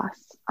and loss.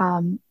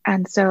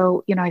 And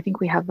so, you know, I think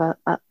we have a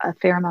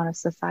fair amount of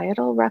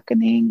societal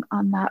reckoning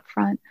on that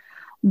front.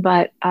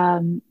 But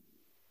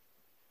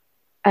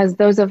as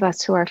those of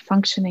us who are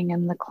functioning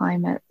in the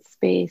climate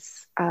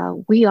space,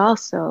 we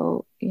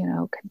also, you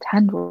know,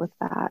 contend with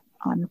that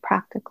on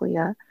practically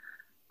a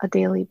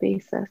daily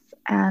basis.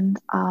 And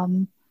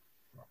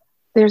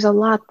there's a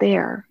lot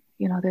there,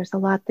 you know, there's a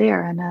lot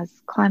there. And as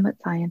climate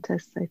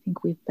scientists, I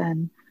think we've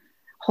been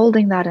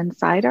holding that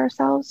inside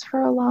ourselves for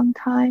a long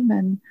time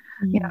and,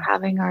 you know,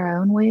 having our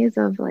own ways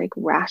of like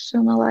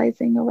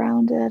rationalizing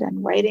around it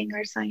and writing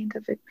our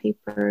scientific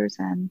papers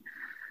and,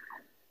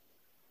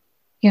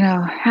 you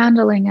know,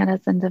 handling it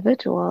as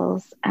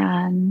individuals.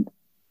 And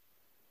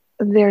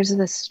there's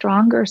this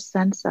stronger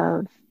sense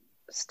of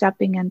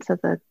stepping into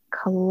the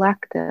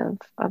collective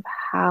of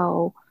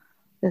how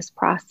this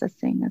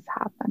processing is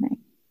happening.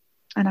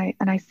 And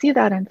I see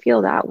that and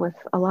feel that with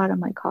a lot of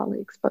my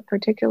colleagues, but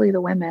particularly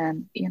the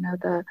women, you know,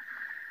 the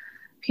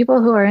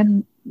people who are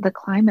in the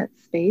climate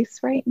space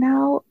right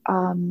now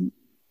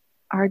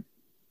are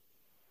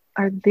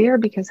there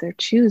because they're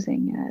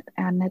choosing it.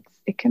 And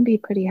it can be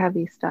pretty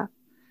heavy stuff.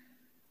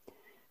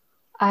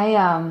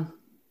 I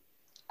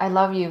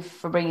love you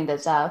for bringing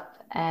this up.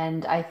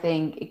 And I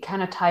think it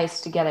kind of ties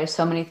together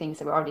so many things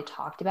that we already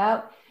talked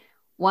about.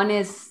 One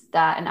is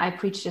that, and I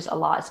preach this a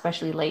lot,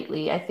 especially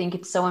lately, I think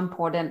it's so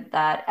important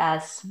that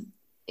as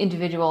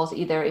individuals,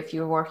 either if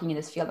you're working in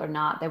this field or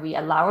not, that we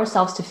allow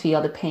ourselves to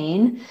feel the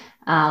pain.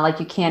 Like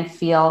you can't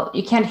heal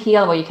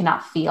what you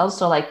cannot feel.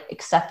 So like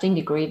accepting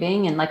the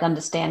grieving and like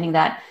understanding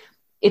that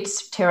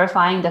it's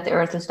terrifying that the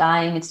earth is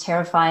dying. It's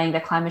terrifying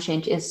that climate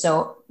change is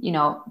so, you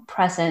know,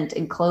 present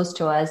and close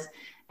to us.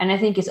 And I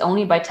think it's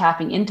only by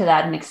tapping into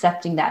that and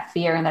accepting that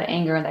fear and that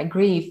anger and that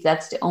grief,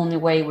 that's the only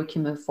way we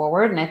can move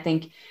forward. And I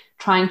think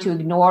trying to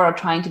ignore or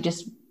trying to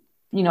just,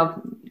 you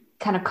know,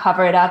 kind of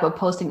cover it up or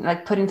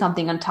putting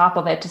something on top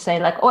of it to say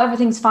like, oh,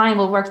 everything's fine,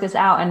 we'll work this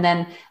out. And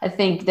then I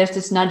think there's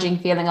this nudging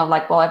feeling of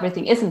like, well,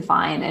 everything isn't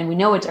fine and we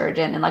know it's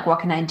urgent and like, what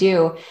can I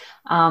do?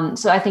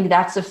 So I think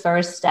that's the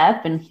first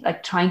step, and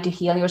like trying to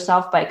heal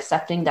yourself by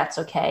accepting that's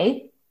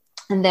okay.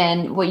 And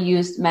then what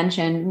you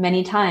mentioned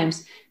many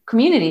times,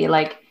 community,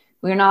 like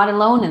we're not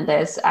alone in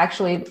this.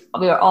 Actually,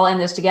 we are all in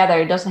this together.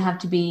 You don't have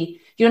to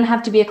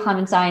be a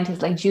climate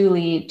scientist like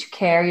Julie to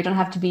care. You don't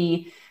have to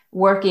be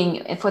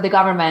working for the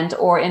government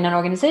or in an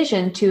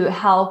organization to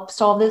help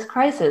solve this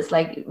crisis.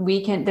 Like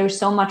there's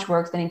so much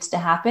work that needs to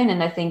happen.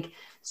 And I think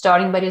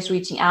starting by just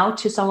reaching out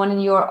to someone in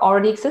your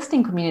already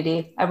existing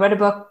community. I read a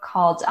book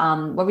called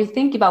What We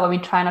Think About When We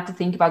Try Not to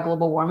Think About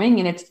Global Warming.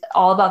 And it's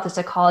all about the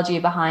psychology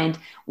behind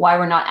why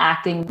we're not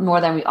acting more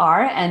than we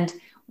are. And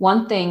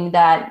one thing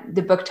that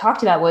the book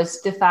talked about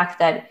was the fact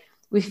that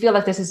we feel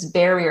like there's this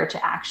barrier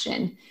to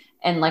action.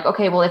 And like,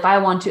 okay, well, if I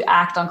want to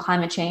act on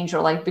climate change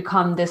or like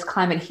become this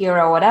climate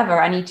hero or whatever,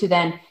 I need to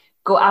then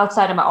go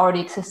outside of my already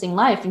existing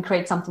life and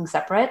create something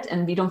separate.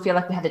 And we don't feel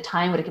like we have the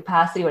time or the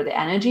capacity or the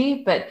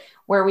energy. But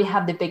where we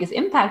have the biggest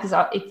impact is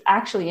it's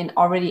actually in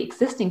already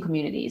existing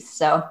communities.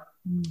 So,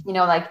 you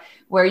know, like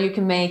where you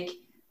can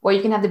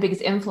have the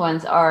biggest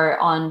influence are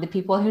on the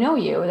people who know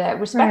you,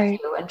 that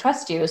respect you and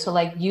trust you. So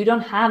like, you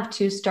don't have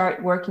to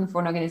start working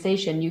for an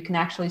organization. You can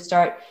actually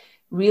start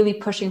really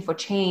pushing for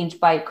change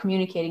by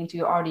communicating to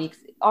your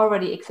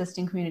already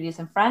existing communities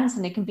and friends.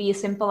 And it can be as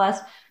simple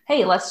as,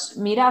 hey, let's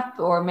meet up,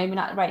 or maybe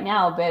not right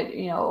now, but,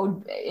 you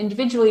know,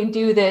 individually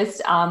do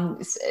this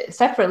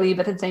separately,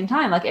 but at the same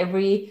time, like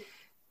every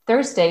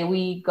Thursday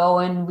we go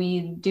and we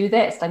do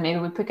this, like maybe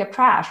we pick up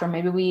trash, or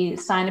maybe we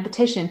sign a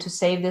petition to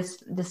save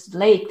this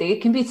lake.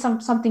 It can be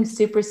something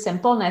super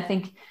simple. And I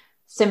think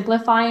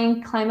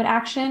simplifying climate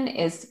action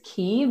is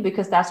key,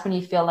 because that's when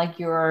you feel like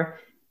you're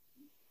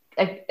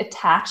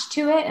attached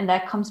to it. And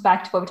that comes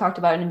back to what we talked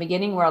about in the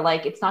beginning, where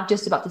like, it's not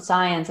just about the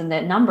science and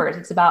the numbers.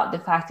 It's about the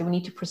fact that we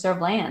need to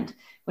preserve land.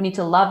 We need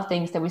to love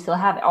things that we still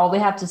have. All we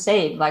have to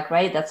save, like,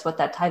 right. That's what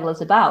that title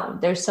is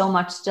about. There's so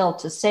much still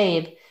to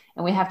save.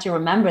 And we have to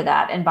remember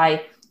that. And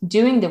by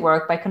doing the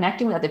work, by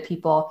connecting with other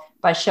people,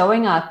 by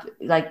showing up,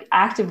 like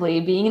actively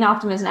being an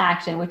optimist in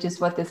action, which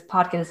is what this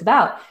podcast is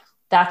about,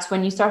 that's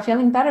when you start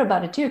feeling better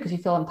about it too, because you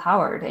feel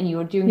empowered and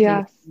you're doing things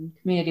Yes. in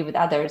community with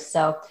others.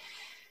 So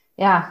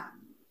yeah,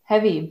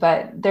 heavy,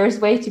 but there's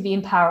way to be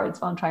empowered.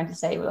 Is what I'm trying to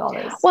say with all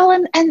this. Well,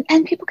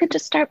 and people could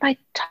just start by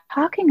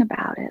talking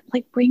about it,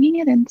 like bringing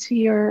it into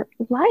your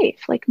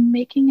life, like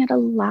making it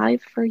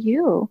alive for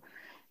you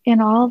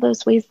in all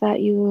those ways that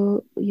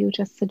you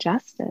just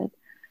suggested.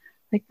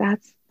 Like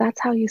that's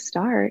how you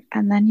start,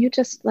 and then you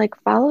just like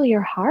follow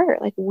your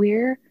heart. Like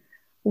where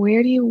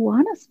do you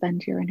want to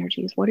spend your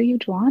energies? What are you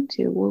drawn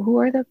to? Well, who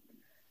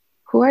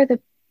are the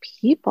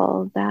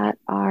people that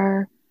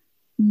are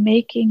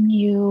making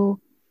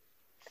you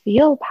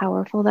feel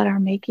powerful, that are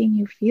making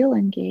you feel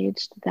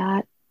engaged,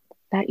 that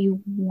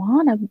you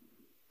want to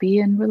be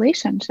in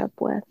relationship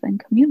with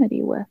and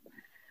community with?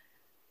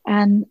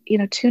 And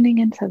tuning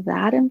into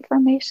that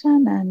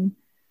information and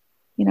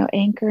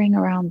anchoring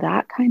around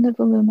that kind of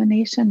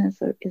illumination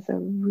is a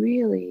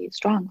really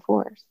strong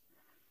force.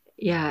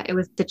 Yeah, it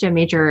was such a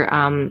major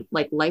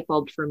like light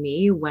bulb for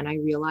me when I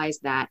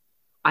realized that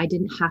I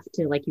didn't have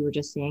to, like you were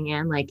just saying,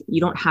 Anne, like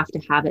you don't have to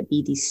have it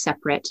be these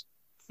separate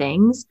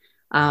things.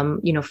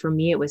 For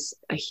me, it was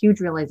a huge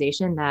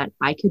realization that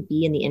I could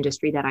be in the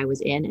industry that I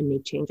was in and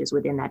make changes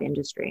within that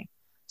industry.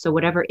 So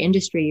whatever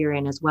industry you're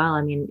in as well,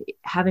 I mean,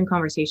 having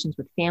conversations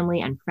with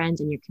family and friends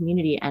in your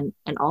community, and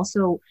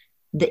also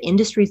the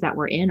industries that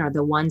we're in are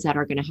the ones that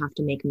are going to have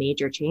to make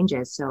major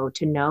changes. So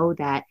to know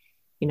that,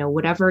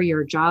 whatever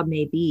your job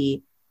may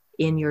be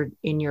in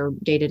your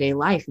day-to-day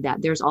life,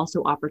 that there's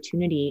also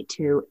opportunity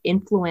to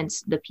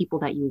influence the people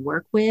that you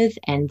work with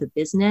and the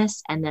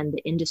business and then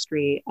the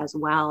industry as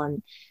well.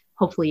 And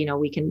hopefully,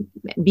 we can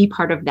be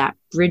part of that,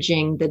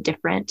 bridging the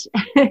different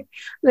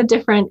the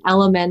different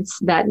elements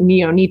that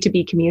need to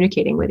be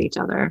communicating with each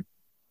other.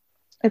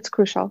 It's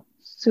crucial,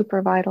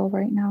 super vital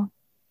right now.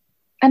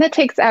 And it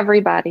takes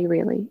everybody,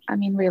 really. I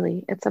mean,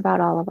 really, it's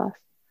about all of us.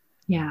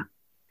 Yeah.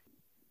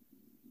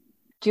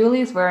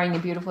 Julie's wearing a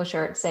beautiful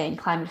shirt saying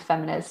climate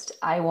feminist.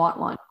 I want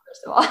one,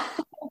 first of all.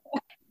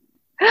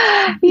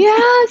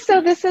 Yeah,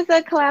 so this is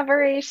a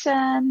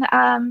collaboration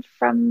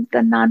from the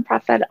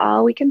nonprofit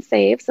All We Can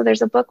Save. So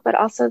there's a book, but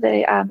also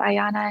the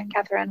Ayana and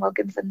Catherine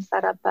Wilkinson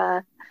set up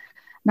a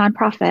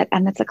nonprofit,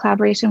 and it's a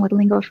collaboration with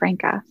Lingua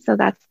Franca. So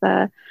that's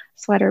the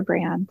sweater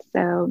brand.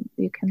 So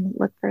you can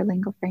look for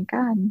Lingua Franca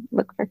and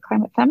look for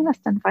Climate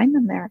Feminist and find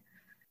them there.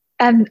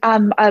 And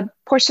a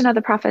portion of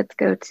the profits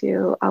go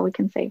to All We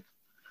Can Save.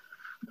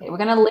 Okay, we're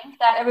going to link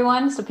that,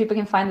 everyone, so people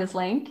can find this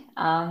link.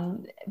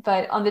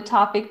 But on the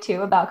topic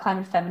too about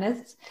climate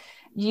feminists,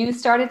 you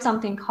started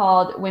something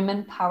called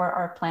Women Power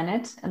Our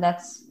Planet, and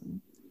that's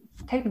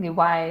technically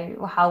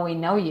how we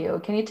know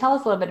you. Can you tell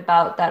us a little bit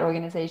about that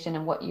organization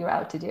and what you're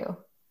out to do?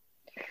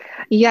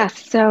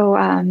 Yes. So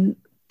one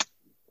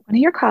of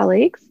your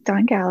colleagues,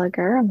 Don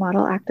Gallagher, a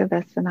model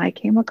activist, and I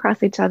came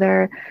across each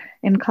other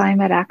in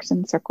climate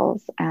action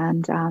circles,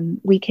 and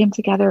we came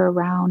together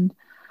around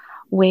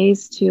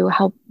ways to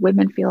help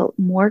women feel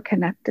more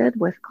connected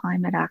with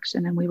climate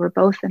action. And we were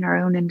both in our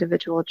own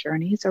individual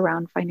journeys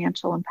around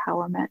financial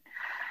empowerment.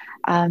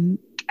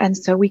 And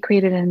so we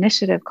created an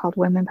initiative called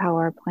Women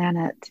Power Our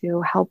Planet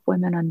to help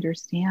women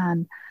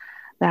understand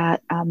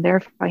that their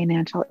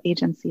financial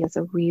agency is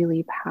a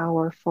really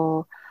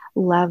powerful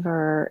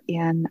lever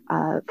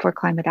for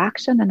climate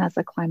action and as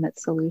a climate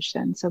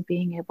solution. So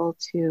being able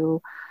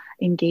to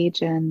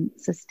engage in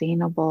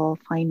sustainable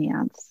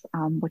finance,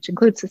 which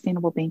includes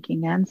sustainable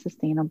banking and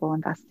sustainable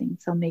investing.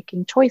 So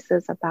making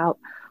choices about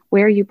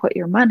where you put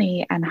your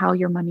money and how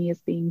your money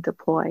is being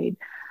deployed.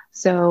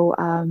 So,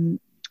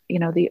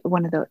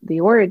 one of the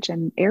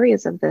origin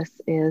areas of this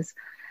is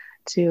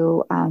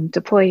to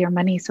deploy your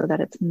money so that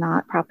it's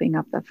not propping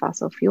up the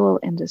fossil fuel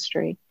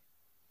industry.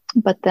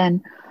 But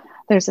then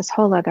there's this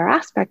whole other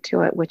aspect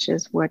to it, which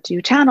is what do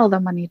you channel the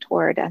money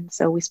toward? And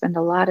so we spend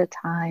a lot of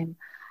time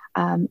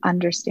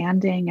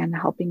understanding and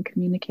helping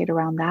communicate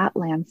around that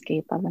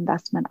landscape of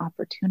investment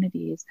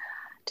opportunities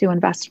to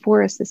invest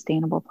for a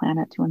sustainable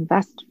planet, to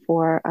invest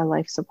for a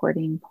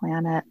life-supporting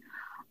planet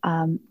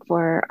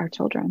for our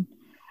children.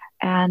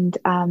 And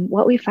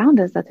what we found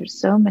is that there's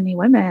so many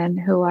women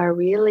who are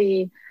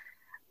really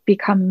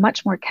become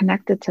much more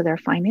connected to their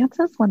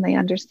finances when they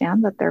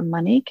understand that their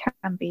money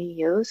can be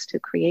used to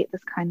create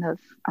this kind of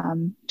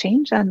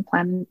change and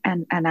plan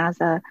and as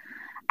a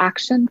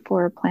action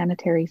for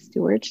planetary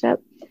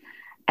stewardship.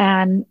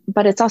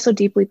 But it's also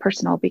deeply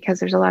personal because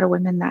there's a lot of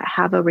women that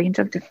have a range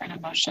of different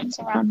emotions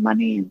around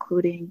money,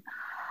 including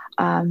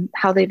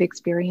how they've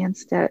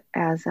experienced it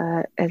as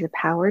a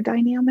power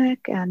dynamic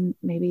and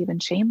maybe even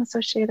shame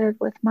associated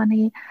with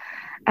money.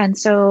 And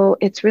so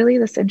it's really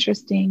this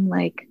interesting,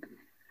 like,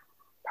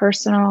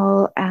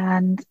 personal,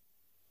 and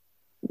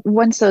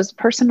once those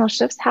personal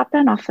shifts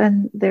happen,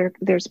 often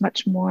there's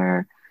much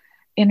more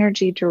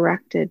energy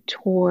directed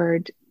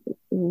toward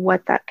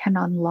what that can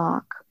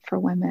unlock for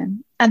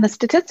women. And the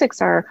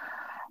statistics are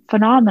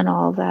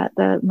phenomenal that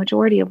the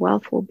majority of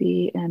wealth will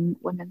be in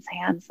women's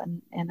hands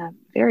in a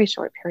very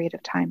short period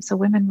of time. So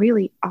women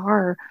really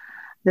are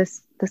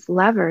this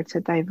lever to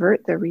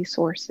divert the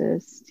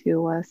resources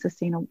to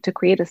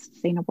create a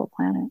sustainable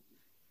planet.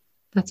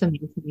 That's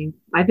amazing.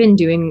 I've been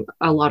doing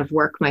a lot of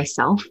work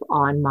myself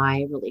on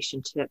my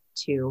relationship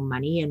to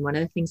money. And one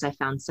of the things I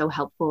found so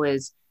helpful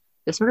is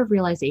the sort of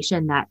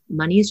realization that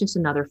money is just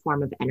another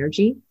form of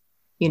energy.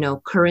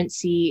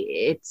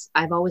 Currency,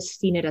 I've always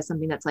seen it as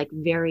something that's like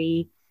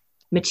very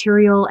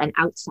material and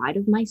outside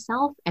of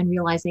myself, and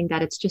realizing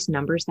that it's just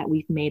numbers that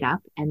we've made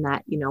up, and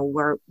that,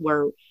 we're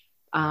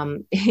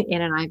Anna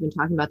and I have been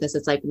talking about this.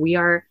 It's like we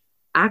are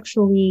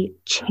actually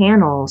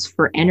channels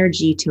for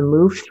energy to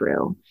move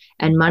through,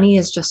 and money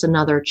is just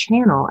another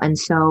channel. And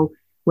so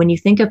when you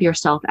think of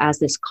yourself as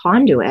this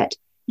conduit,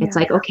 it's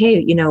like,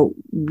 okay,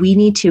 we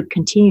need to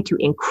continue to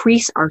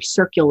increase our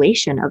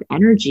circulation of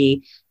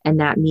energy. And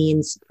that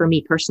means, for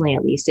me personally,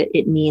 at least,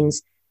 it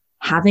means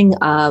having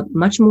a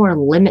much more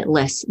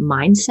limitless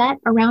mindset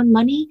around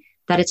money,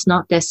 that it's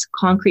not this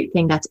concrete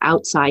thing that's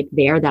outside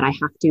there that I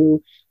have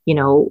to,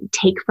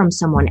 take from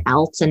someone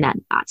else, and that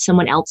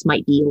someone else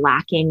might be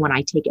lacking when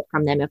I take it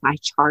from them if I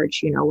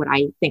charge, what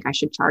I think I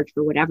should charge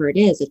for whatever it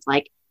is. It's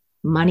like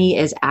money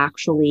is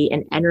actually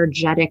an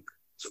energetic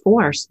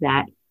force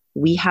that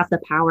we have the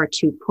power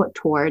to put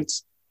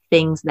towards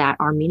things that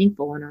are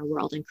meaningful in our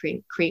world and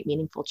create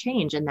meaningful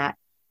change. And that,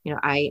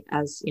 I,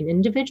 as an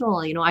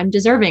individual, I'm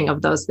deserving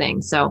of those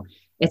things. So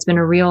it's been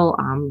a real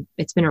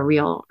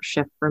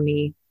shift for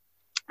me.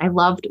 I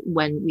loved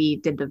when we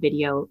did the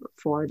video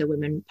for the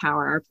Women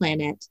Power Our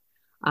Planet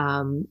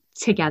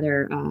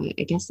together.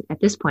 I guess at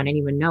this point, I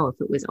didn't even know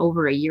if it was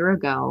over a year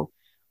ago,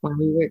 when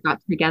we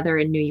got together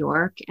in New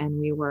York, and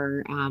we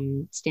were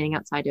standing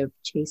outside of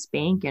Chase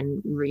Bank,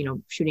 and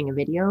shooting a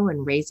video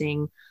and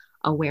raising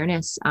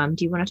awareness.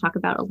 Do you want to talk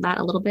about that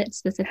a little bit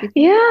specifically?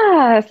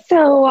 Yeah.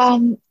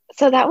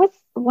 So that was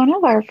one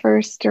of our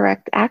first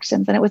direct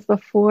actions, and it was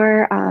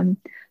before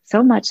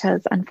so much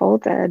has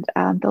unfolded.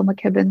 Bill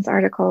McKibben's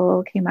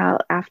article came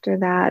out after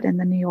that in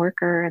the New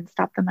Yorker, and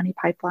Stop the Money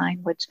Pipeline,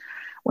 which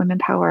Women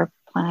Power Our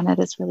Planet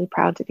is really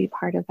proud to be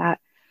part of that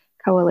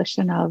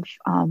coalition of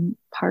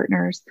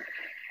partners.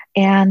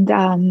 And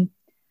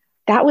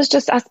that was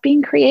just us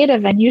being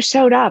creative, and you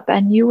showed up,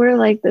 and you were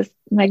like this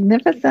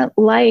magnificent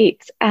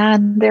light,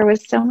 and there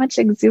was so much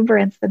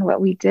exuberance in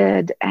what we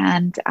did.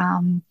 And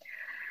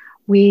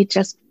we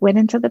just went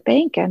into the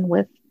bank, and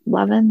with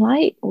love and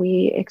light,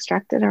 we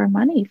extracted our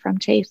money from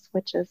Chase,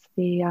 which is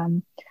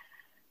the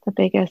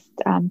biggest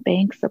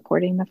bank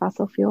supporting the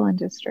fossil fuel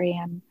industry.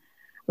 And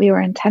we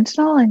were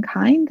intentional and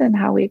kind in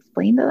how we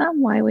explained to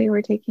them why we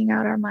were taking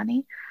out our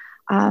money,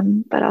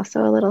 but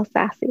also a little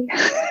sassy.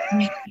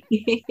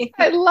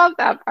 I love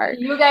that part.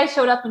 You guys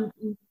showed up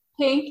in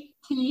pink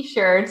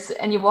t-shirts,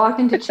 and you walked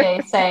into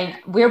Chase saying,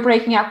 "We're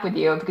breaking up with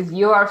you because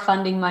you are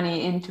funding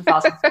money into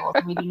fossil fuels.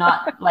 We do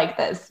not like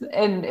this."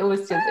 And it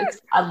was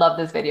just, I love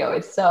this video.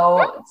 It's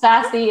so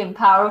sassy and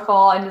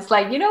powerful. And it's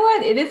like, you know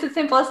what? It is as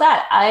simple as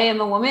that. I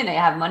am a woman. I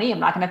have money. I'm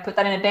not going to put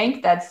that in a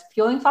bank that's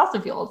fueling fossil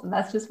fuels. And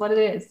that's just what it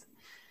is.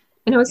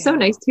 And it was so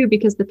nice too,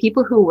 because the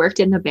people who worked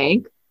in the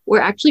bank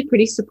were actually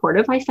pretty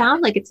supportive. I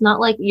found, like, it's not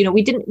like,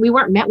 we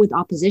weren't met with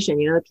opposition.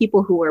 The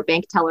people who were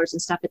bank tellers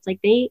and stuff, it's like,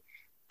 they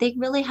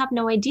really have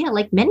no idea.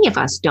 Like, many of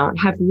us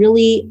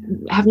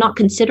have not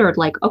considered,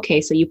 like, okay,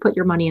 so you put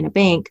your money in a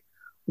bank,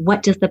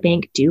 what does the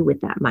bank do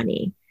with that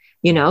money?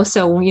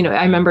 So,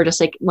 I remember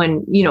just like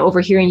when,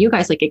 overhearing you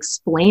guys like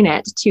explain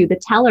it to the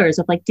tellers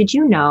of like, did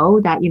you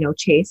know that,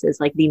 Chase is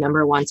like the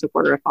number one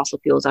supporter of fossil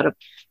fuels out of,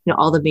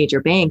 all the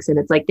major banks. And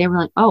it's like, they were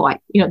like, oh,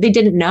 they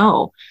didn't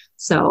know.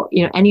 So,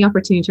 any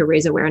opportunity to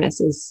raise awareness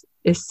is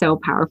so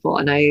powerful.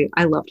 And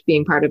I loved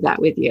being part of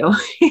that with you.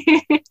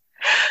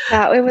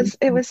 Yeah,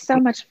 it was so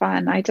much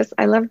fun.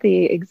 I love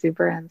the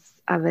exuberance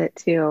of it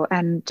too,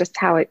 and just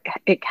how it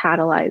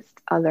catalyzed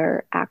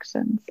other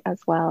actions as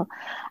well.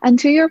 And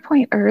to your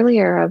point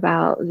earlier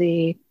about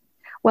the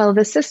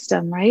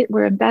system, right?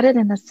 We're embedded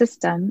in the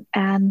system,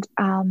 and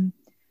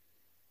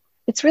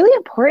it's really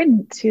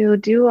important to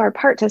do our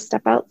part to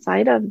step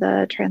outside of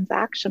the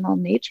transactional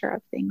nature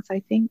of things.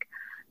 I think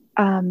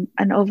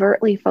an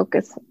overtly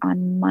focus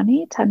on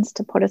money tends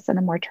to put us in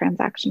a more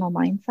transactional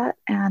mindset,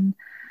 and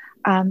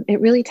it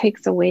really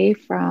takes away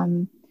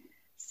from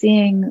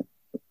seeing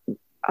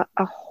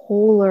a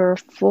wholer,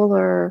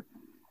 fuller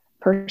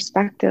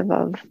perspective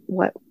of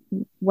what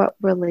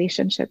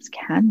relationships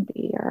can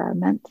be or are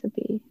meant to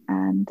be.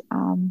 And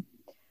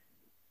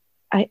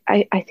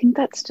I think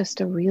that's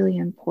just a really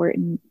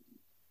important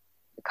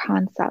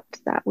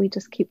concept that we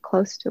just keep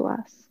close to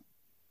us.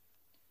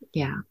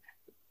 Yeah.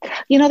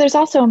 There's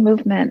also a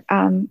movement,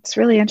 it's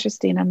really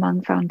interesting,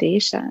 among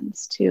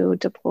foundations to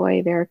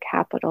deploy their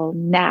capital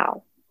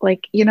now.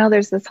 Like,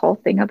 there's this whole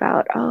thing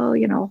about,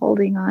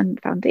 holding on,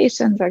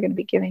 foundations are going to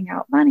be giving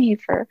out money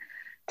for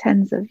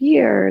tens of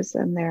years,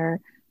 and they're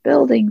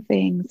building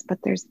things. But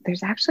there's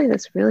actually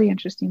this really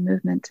interesting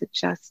movement to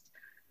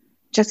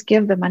just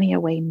give the money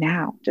away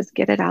now, just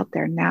get it out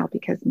there now,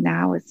 because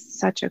now is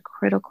such a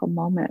critical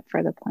moment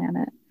for the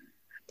planet.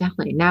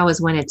 Definitely. Now is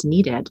when it's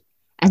needed.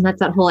 And that's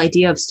that whole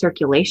idea of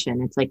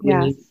circulation. It's like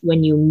Yes.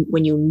 when you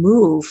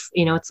move,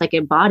 it's like a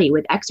body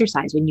with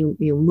exercise. When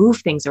you move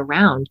things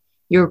around,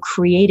 you're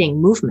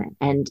creating movement,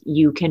 and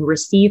you can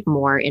receive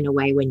more in a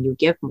way when you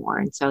give more.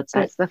 And so it's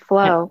It's the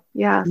flow.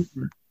 Yes.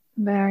 Mhm.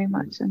 Very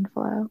much in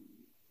flow.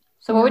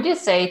 So what would you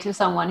say to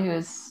someone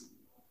who's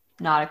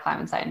not a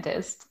climate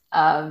scientist,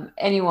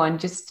 anyone,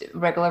 just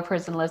regular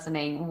person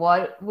listening,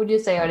 what would you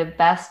say are the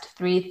best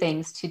 3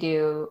 things to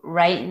do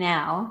right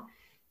now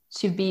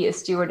to be a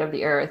steward of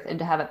the earth and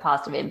to have a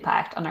positive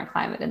impact on our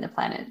climate and the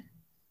planet?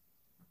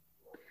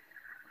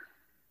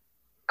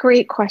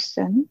 Great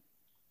question.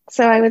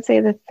 So I would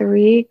say the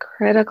 3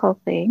 critical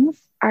things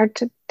are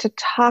to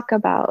talk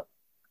about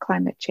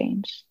climate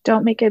change.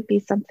 Don't make it be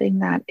something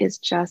that is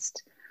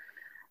just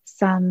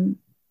some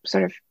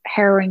sort of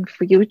harrowing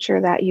future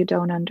that you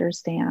don't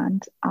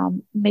understand.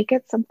 Make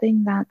it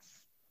something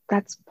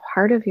that's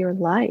part of your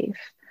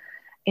life,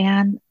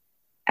 and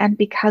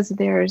because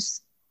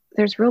there's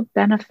real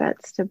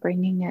benefits to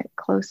bringing it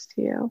close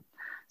to you.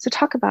 So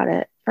talk about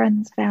it,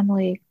 friends,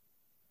 family,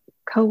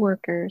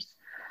 coworkers.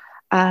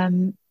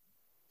 The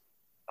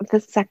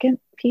second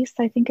piece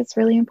I think is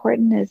really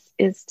important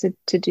is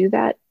to do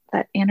that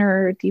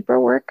inner deeper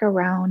work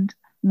around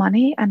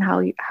money and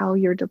how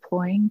you're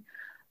deploying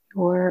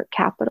your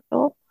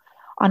capital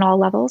on all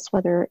levels,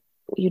 whether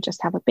you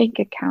just have a bank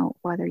account,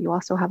 whether you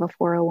also have a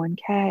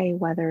 401k,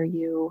 whether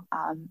you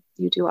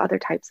do other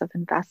types of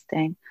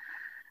investing.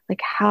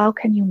 Like, how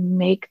can you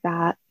make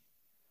that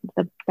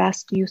the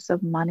best use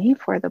of money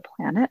for the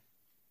planet?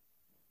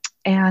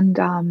 And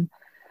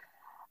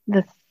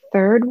the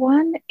third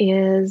one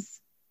is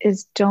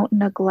don't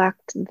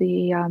neglect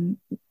the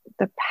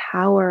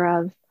power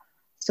of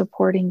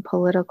supporting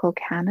political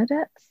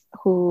candidates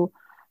who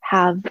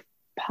have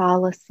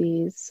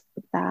policies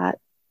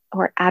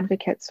or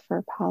advocates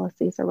for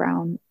policies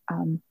around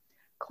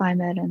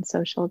climate and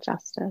social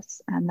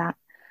justice, and that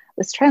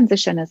this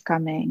transition is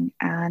coming,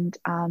 and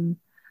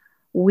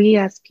we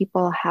as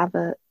people have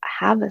a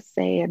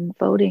say in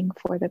voting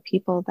for the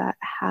people that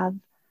have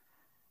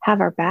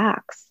our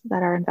backs,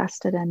 that are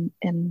invested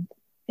in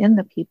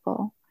the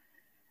people.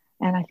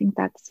 And I think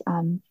that's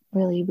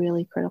really,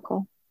 really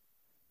critical.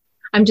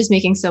 I'm just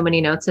making so many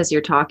notes as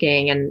you're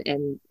talking,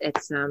 and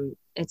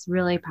it's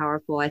really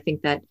powerful. I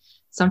think that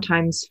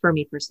sometimes for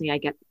me personally, I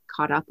get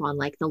caught up on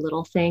like the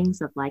little things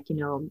of like,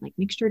 like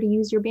make sure to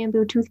use your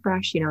bamboo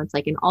toothbrush, it's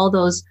like in all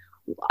those,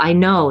 I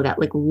know that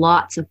like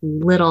lots of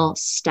little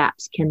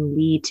steps can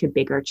lead to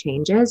bigger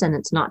changes. And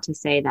it's not to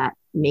say that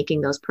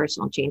making those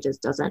personal changes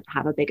doesn't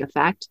have a big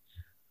effect,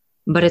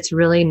 but it's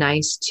really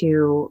nice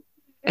to,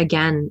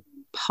 again,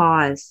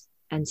 pause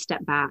and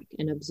step back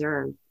and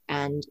observe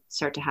and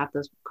start to have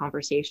those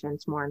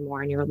conversations more and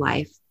more in your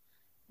life.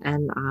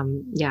 And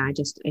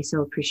I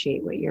so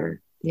appreciate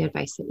the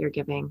advice that you're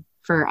giving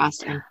for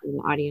us and for the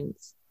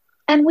audience.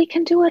 And we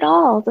can do it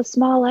all, the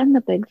small and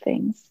the big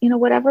things,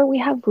 whatever we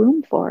have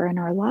room for in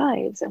our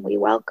lives and we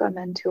welcome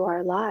into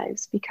our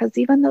lives, because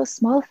even those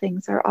small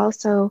things are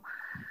also,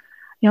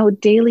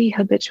 daily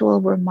habitual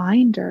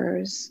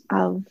reminders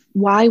of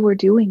why we're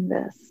doing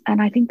this.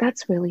 And I think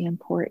that's really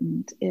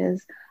important,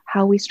 is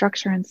how we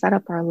structure and set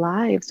up our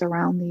lives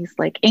around these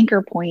like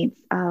anchor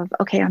points of,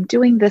 okay, I'm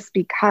doing this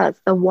because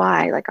the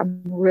why, like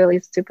I'm really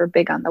super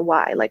big on the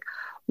why, like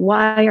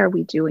why are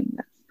we doing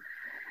this?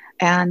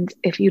 And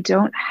if you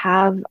don't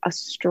have a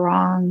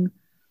strong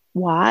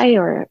why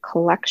or a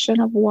collection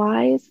of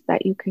whys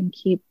that you can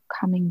keep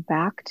coming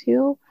back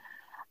to,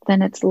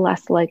 then it's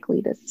less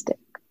likely to stick.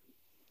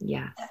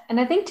 Yeah. And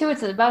I think too,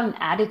 it's about an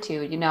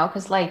attitude,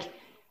 because like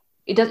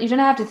you don't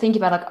have to think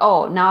about like,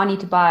 oh, now I need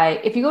to buy,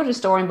 if you go to the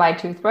store and buy a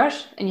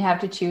toothbrush and you have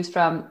to choose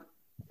from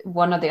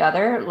one or the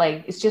other,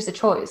 like it's just a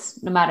choice,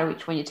 no matter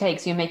which one you take.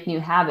 So you make new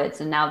habits,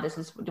 and now this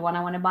is the one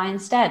I want to buy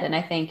instead. And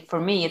I think for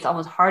me, it's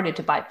almost harder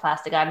to buy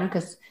plastic items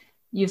because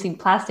using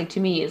plastic to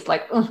me is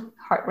like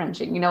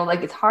heart-wrenching,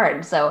 like it's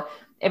hard. So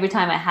every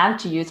time I have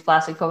to use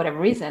plastic for whatever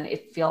reason,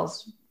 it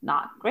feels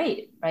not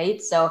great,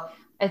 right? So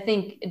I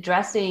think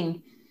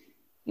addressing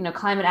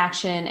climate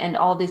action and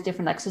all these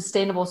different like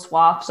sustainable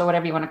swaps or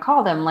whatever you want to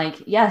call them,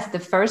 like, yes, the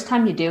first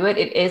time you do it,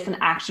 it is an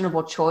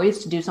actionable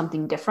choice to do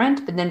something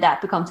different, but then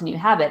that becomes a new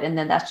habit. And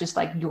then that's just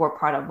like your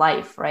part of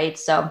life. Right.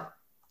 So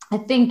I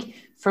think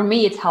for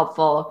me, it's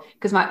helpful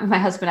because my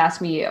husband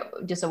asked me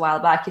just a while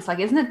back, he's like,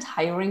 isn't it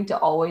tiring to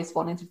always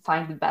wanting to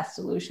find the best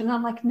solution?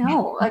 I'm like,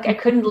 no, like I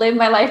couldn't live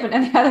my life in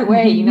any other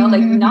way,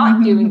 like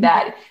not doing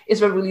that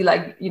is what really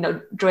like,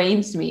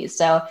 drains me.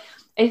 So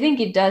I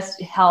think it does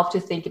help to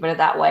think about it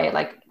that way.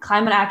 Like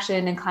climate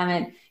action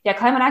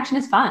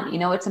is fun.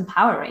 It's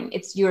empowering.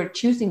 It's you're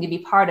choosing to be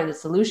part of the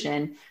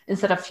solution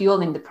instead of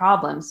fueling the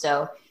problem.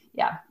 So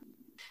yeah.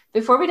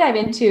 Before we dive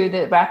into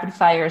the rapid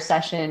fire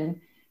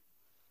session,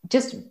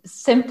 just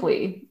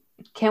simply,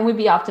 can we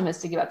be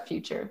optimistic about the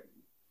future?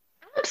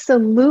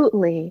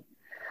 Absolutely.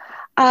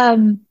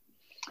 There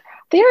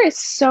is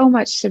so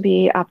much to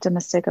be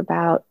optimistic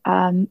about.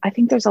 I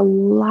think there's a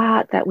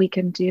lot that we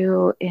can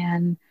do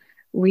in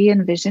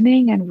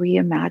re-envisioning and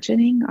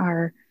reimagining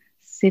our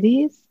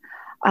cities.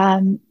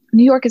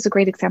 New York is a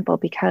great example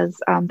because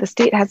the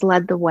state has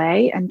led the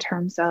way in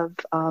terms of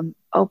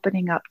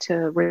opening up to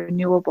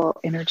renewable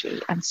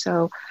energy. And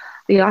so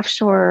the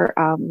offshore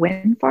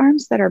wind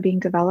farms that are being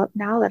developed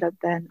now that have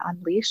been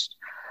unleashed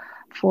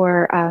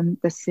for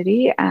the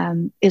city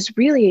is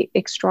really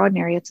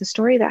extraordinary. It's a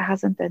story that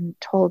hasn't been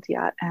told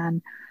yet.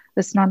 And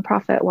this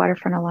nonprofit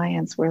Waterfront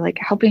Alliance, we're like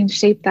helping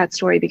shape that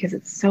story because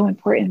it's so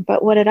important.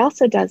 But what it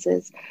also does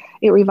is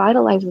it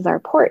revitalizes our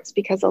ports,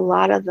 because a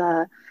lot of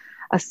the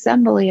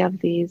assembly of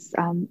these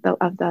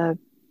of the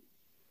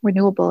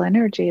renewable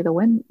energy, the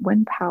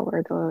wind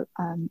power,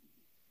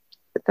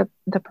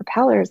 the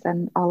propellers,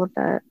 and all of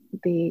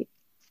the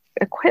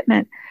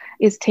equipment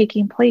is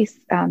taking place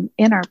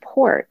in our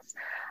ports.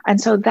 And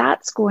so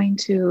that's going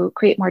to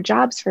create more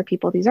jobs for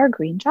people. These are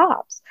green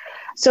jobs.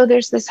 So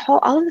there's this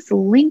all of this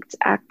linked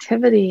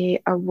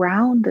activity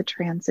around the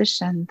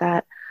transition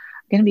that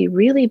are going to be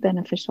really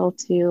beneficial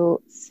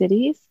to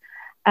cities.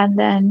 And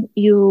then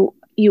you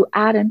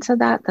add into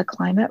that the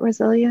climate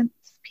resilience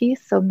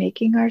piece. So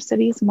making our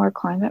cities more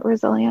climate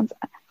resilient.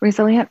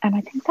 And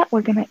I think that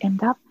we're going to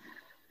end up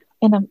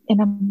in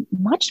a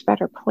much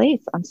better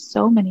place on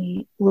so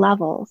many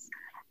levels.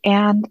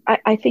 And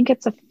I think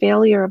it's a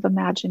failure of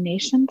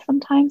imagination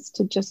sometimes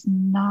to just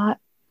not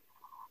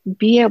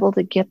be able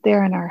to get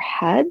there in our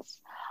heads.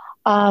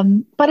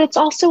 But it's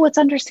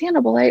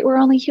understandable, right? We're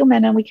only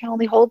human and we can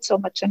only hold so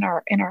much in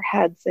our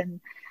heads. And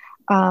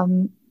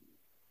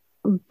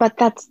but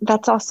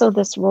that's also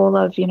this role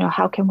of,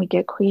 how can we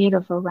get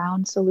creative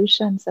around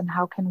solutions, and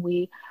how can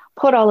we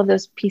put all of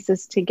those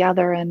pieces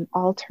together in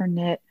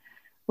alternate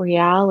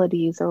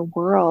realities or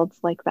worlds,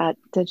 like that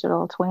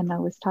digital twin I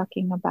was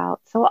talking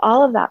about. So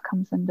all of that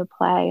comes into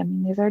play. I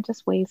mean, these are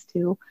just ways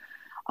to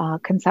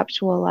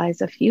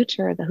conceptualize a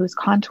future whose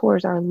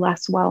contours are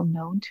less well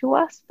known to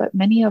us, but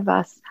many of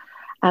us,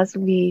 as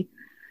we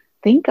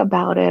think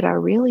about it, are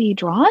really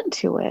drawn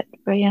to it.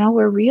 But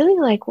we're really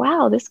like,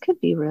 wow, this could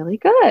be really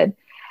good.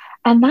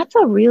 And that's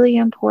a really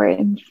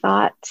important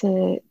set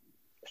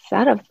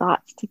of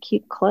thoughts to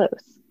keep close.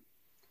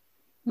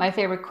 My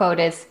favorite quote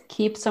is,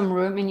 keep some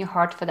room in your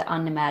heart for the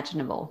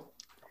unimaginable.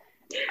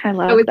 I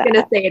love that. I was going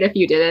to say it if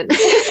you didn't.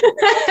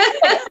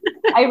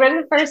 I read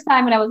it the first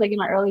time when I was like in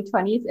my early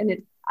 20s,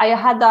 and I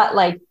had that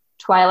like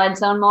Twilight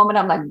Zone moment.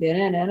 I'm like,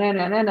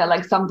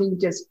 like something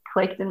just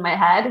clicked in my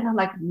head. And I'm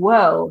like,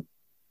 whoa,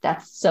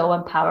 that's so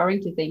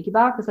empowering to think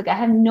about. Because like I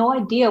have no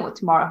idea what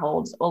tomorrow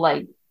holds, or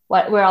like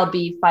where I'll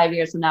be 5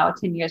 years from now or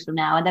 10 years from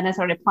now. And then I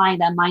started applying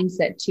that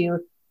mindset to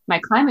my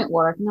climate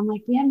work. And I'm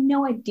like, we have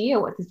no idea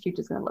what this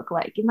future is going to look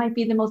like. It might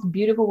be the most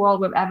beautiful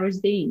world we've ever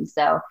seen.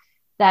 So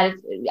that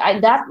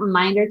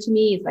reminder to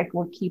me is like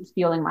what keeps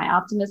fueling my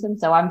optimism.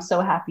 So I'm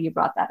so happy you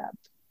brought that up.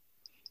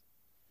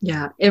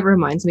 Yeah, it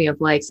reminds me of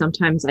like,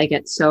 sometimes I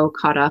get so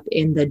caught up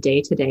in the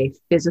day-to-day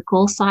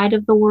physical side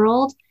of the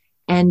world.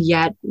 And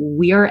yet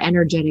we are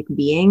energetic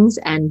beings,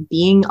 and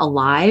being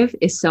alive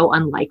is so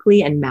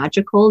unlikely and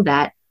magical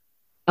that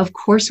of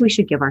course we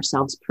should give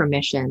ourselves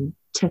permission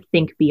to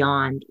think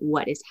beyond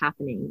what is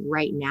happening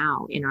right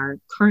now in our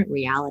current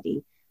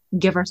reality.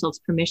 Give ourselves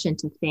permission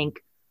to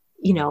think,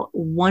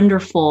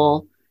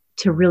 wonderful,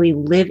 to really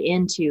live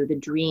into the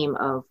dream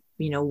of,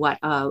 what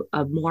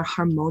a more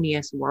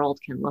harmonious world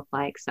can look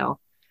like. So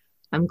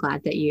I'm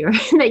glad that you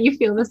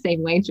feel the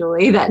same way,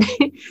 Julie, that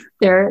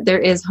there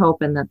is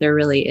hope, and that there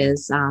really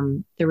is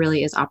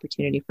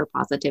opportunity for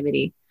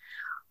positivity.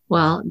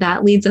 Well,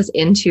 that leads us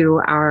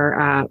into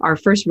our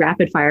first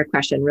rapid fire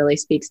question. Really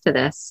speaks to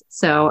this.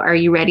 So are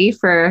you ready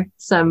for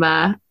some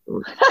 10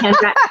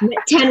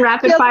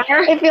 rapid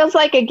fire? It feels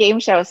like a game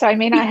show. So I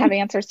may not have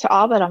answers to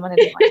all, but I'm going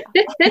to do my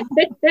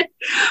best.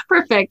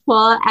 Perfect.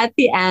 Well, at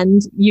the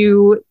end,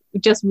 you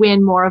just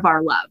win more of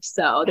our love.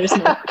 So there's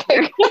no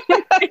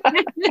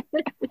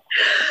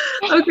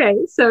Okay.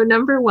 So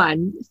number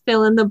 1,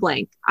 fill in the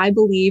blank. I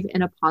believe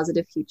in a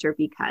positive future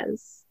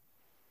because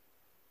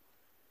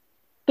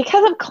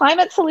of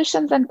climate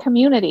solutions and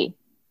community.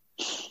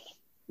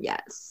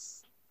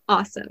 Yes.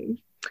 Awesome.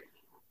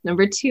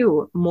 Number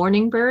 2,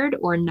 morning bird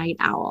or night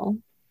owl?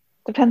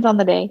 Depends on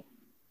the day.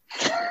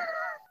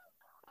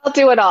 I'll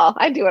do it all.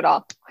 I do it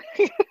all.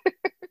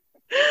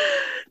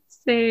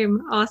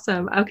 Same.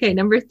 Awesome. Okay.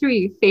 Number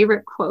 3,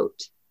 favorite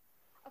quote.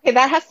 Okay.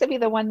 That has to be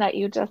the one that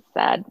you just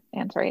said,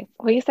 Anne-Therese.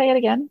 Will you say it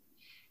again?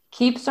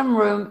 Keep some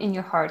room in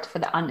your heart for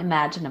the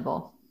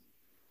unimaginable.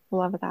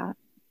 Love that.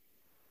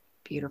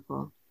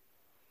 Beautiful.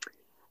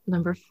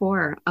 Number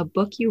 4, a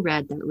book you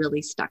read that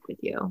really stuck with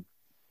you.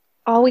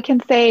 All We Can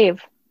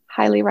Save.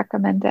 Highly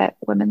recommend it.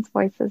 Women's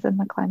Voices in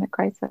the Climate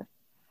Crisis.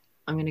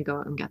 I'm going to go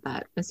out and get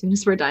that as soon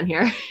as we're done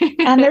here.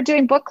 And they're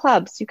doing book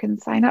clubs. You can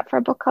sign up for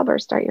a book club or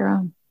start your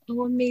own.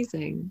 Oh,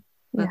 amazing.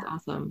 That's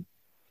awesome.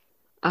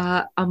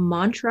 A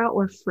mantra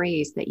or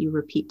phrase that you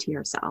repeat to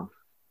yourself.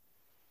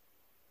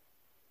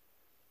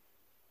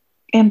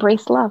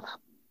 Embrace love.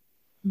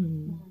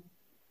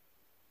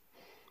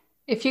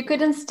 If you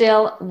could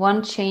instill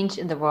one change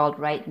in the world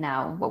right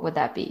now, what would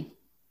that be?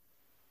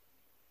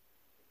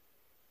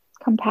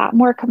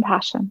 More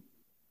compassion.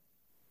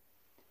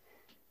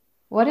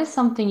 What is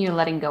something you're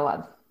letting go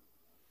of?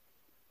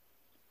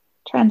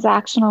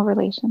 Transactional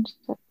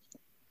relationships.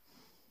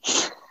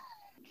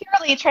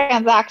 Purely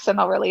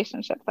transactional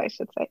relationships, I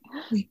should say.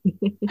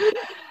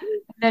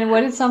 Then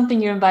what is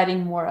something you're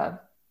inviting more of?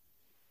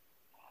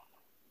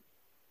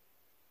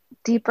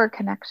 Deeper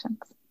connections.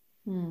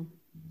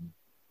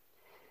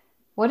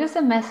 What is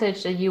the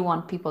message that you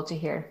want people to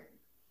hear?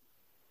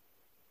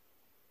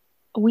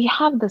 We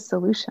have the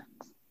solutions.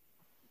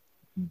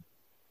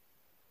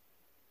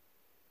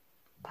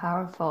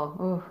 Powerful.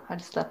 Ooh, I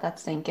just let that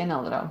sink in a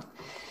little.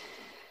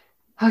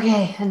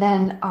 Okay, and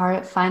then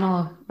our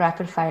final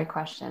rapid fire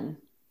question.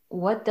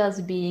 What does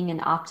being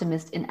an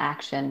optimist in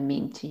action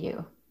mean to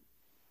you?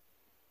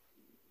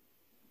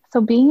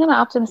 So being an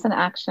optimist in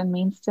action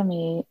means to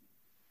me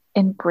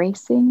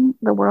embracing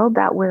the world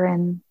that we're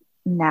in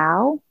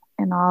now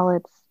and all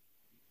its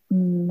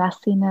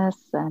messiness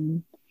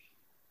and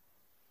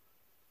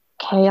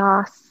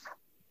chaos,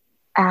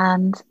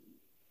 and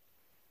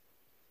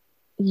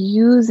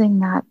using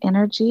that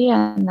energy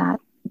and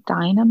that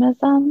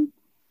dynamism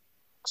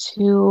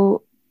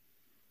to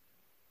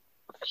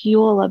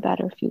fuel a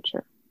better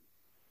future.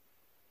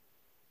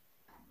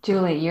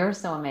 Julie, you're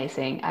so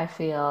amazing. I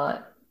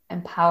feel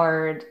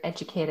empowered,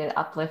 educated,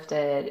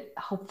 uplifted,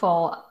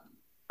 hopeful,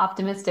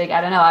 optimistic.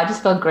 I don't know. I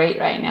just feel great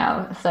right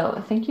now.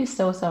 So thank you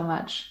so, so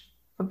much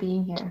for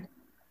being here.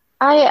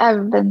 I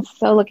have been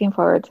so looking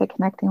forward to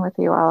connecting with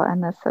you all,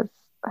 and this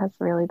has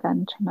really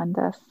been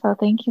tremendous. So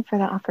thank you for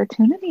the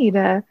opportunity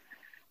to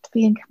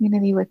be in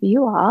community with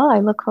you all. I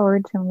look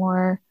forward to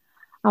more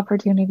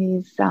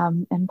opportunities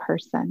in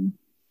person.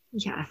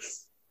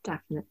 Yes,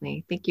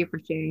 definitely. Thank you for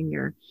sharing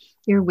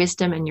your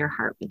wisdom and your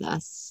heart with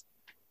us.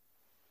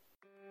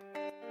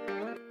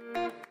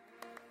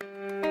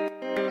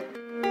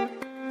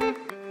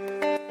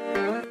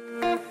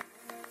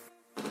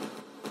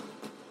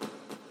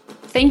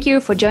 Thank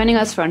you for joining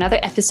us for another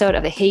episode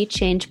of the Hey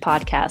Change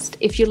podcast.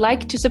 If you'd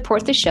like to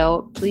support the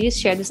show, please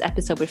share this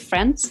episode with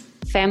friends,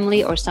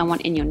 family, or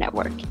someone in your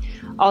network.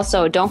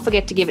 Also, don't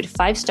forget to give it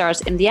 5 stars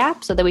in the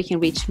app so that we can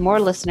reach more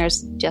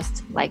listeners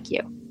just like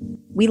you.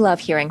 We love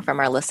hearing from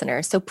our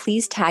listeners, so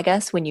please tag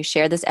us when you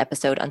share this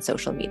episode on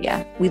social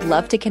media. We'd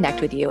love to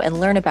connect with you and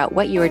learn about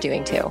what you are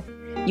doing too.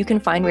 You can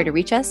find where to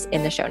reach us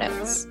in the show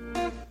notes.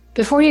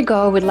 Before you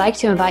go, we'd like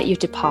to invite you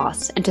to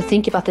pause and to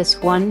think about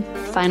this one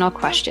final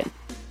question.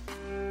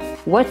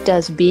 What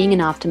does being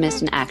an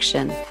optimist in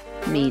action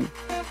mean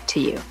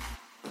to you?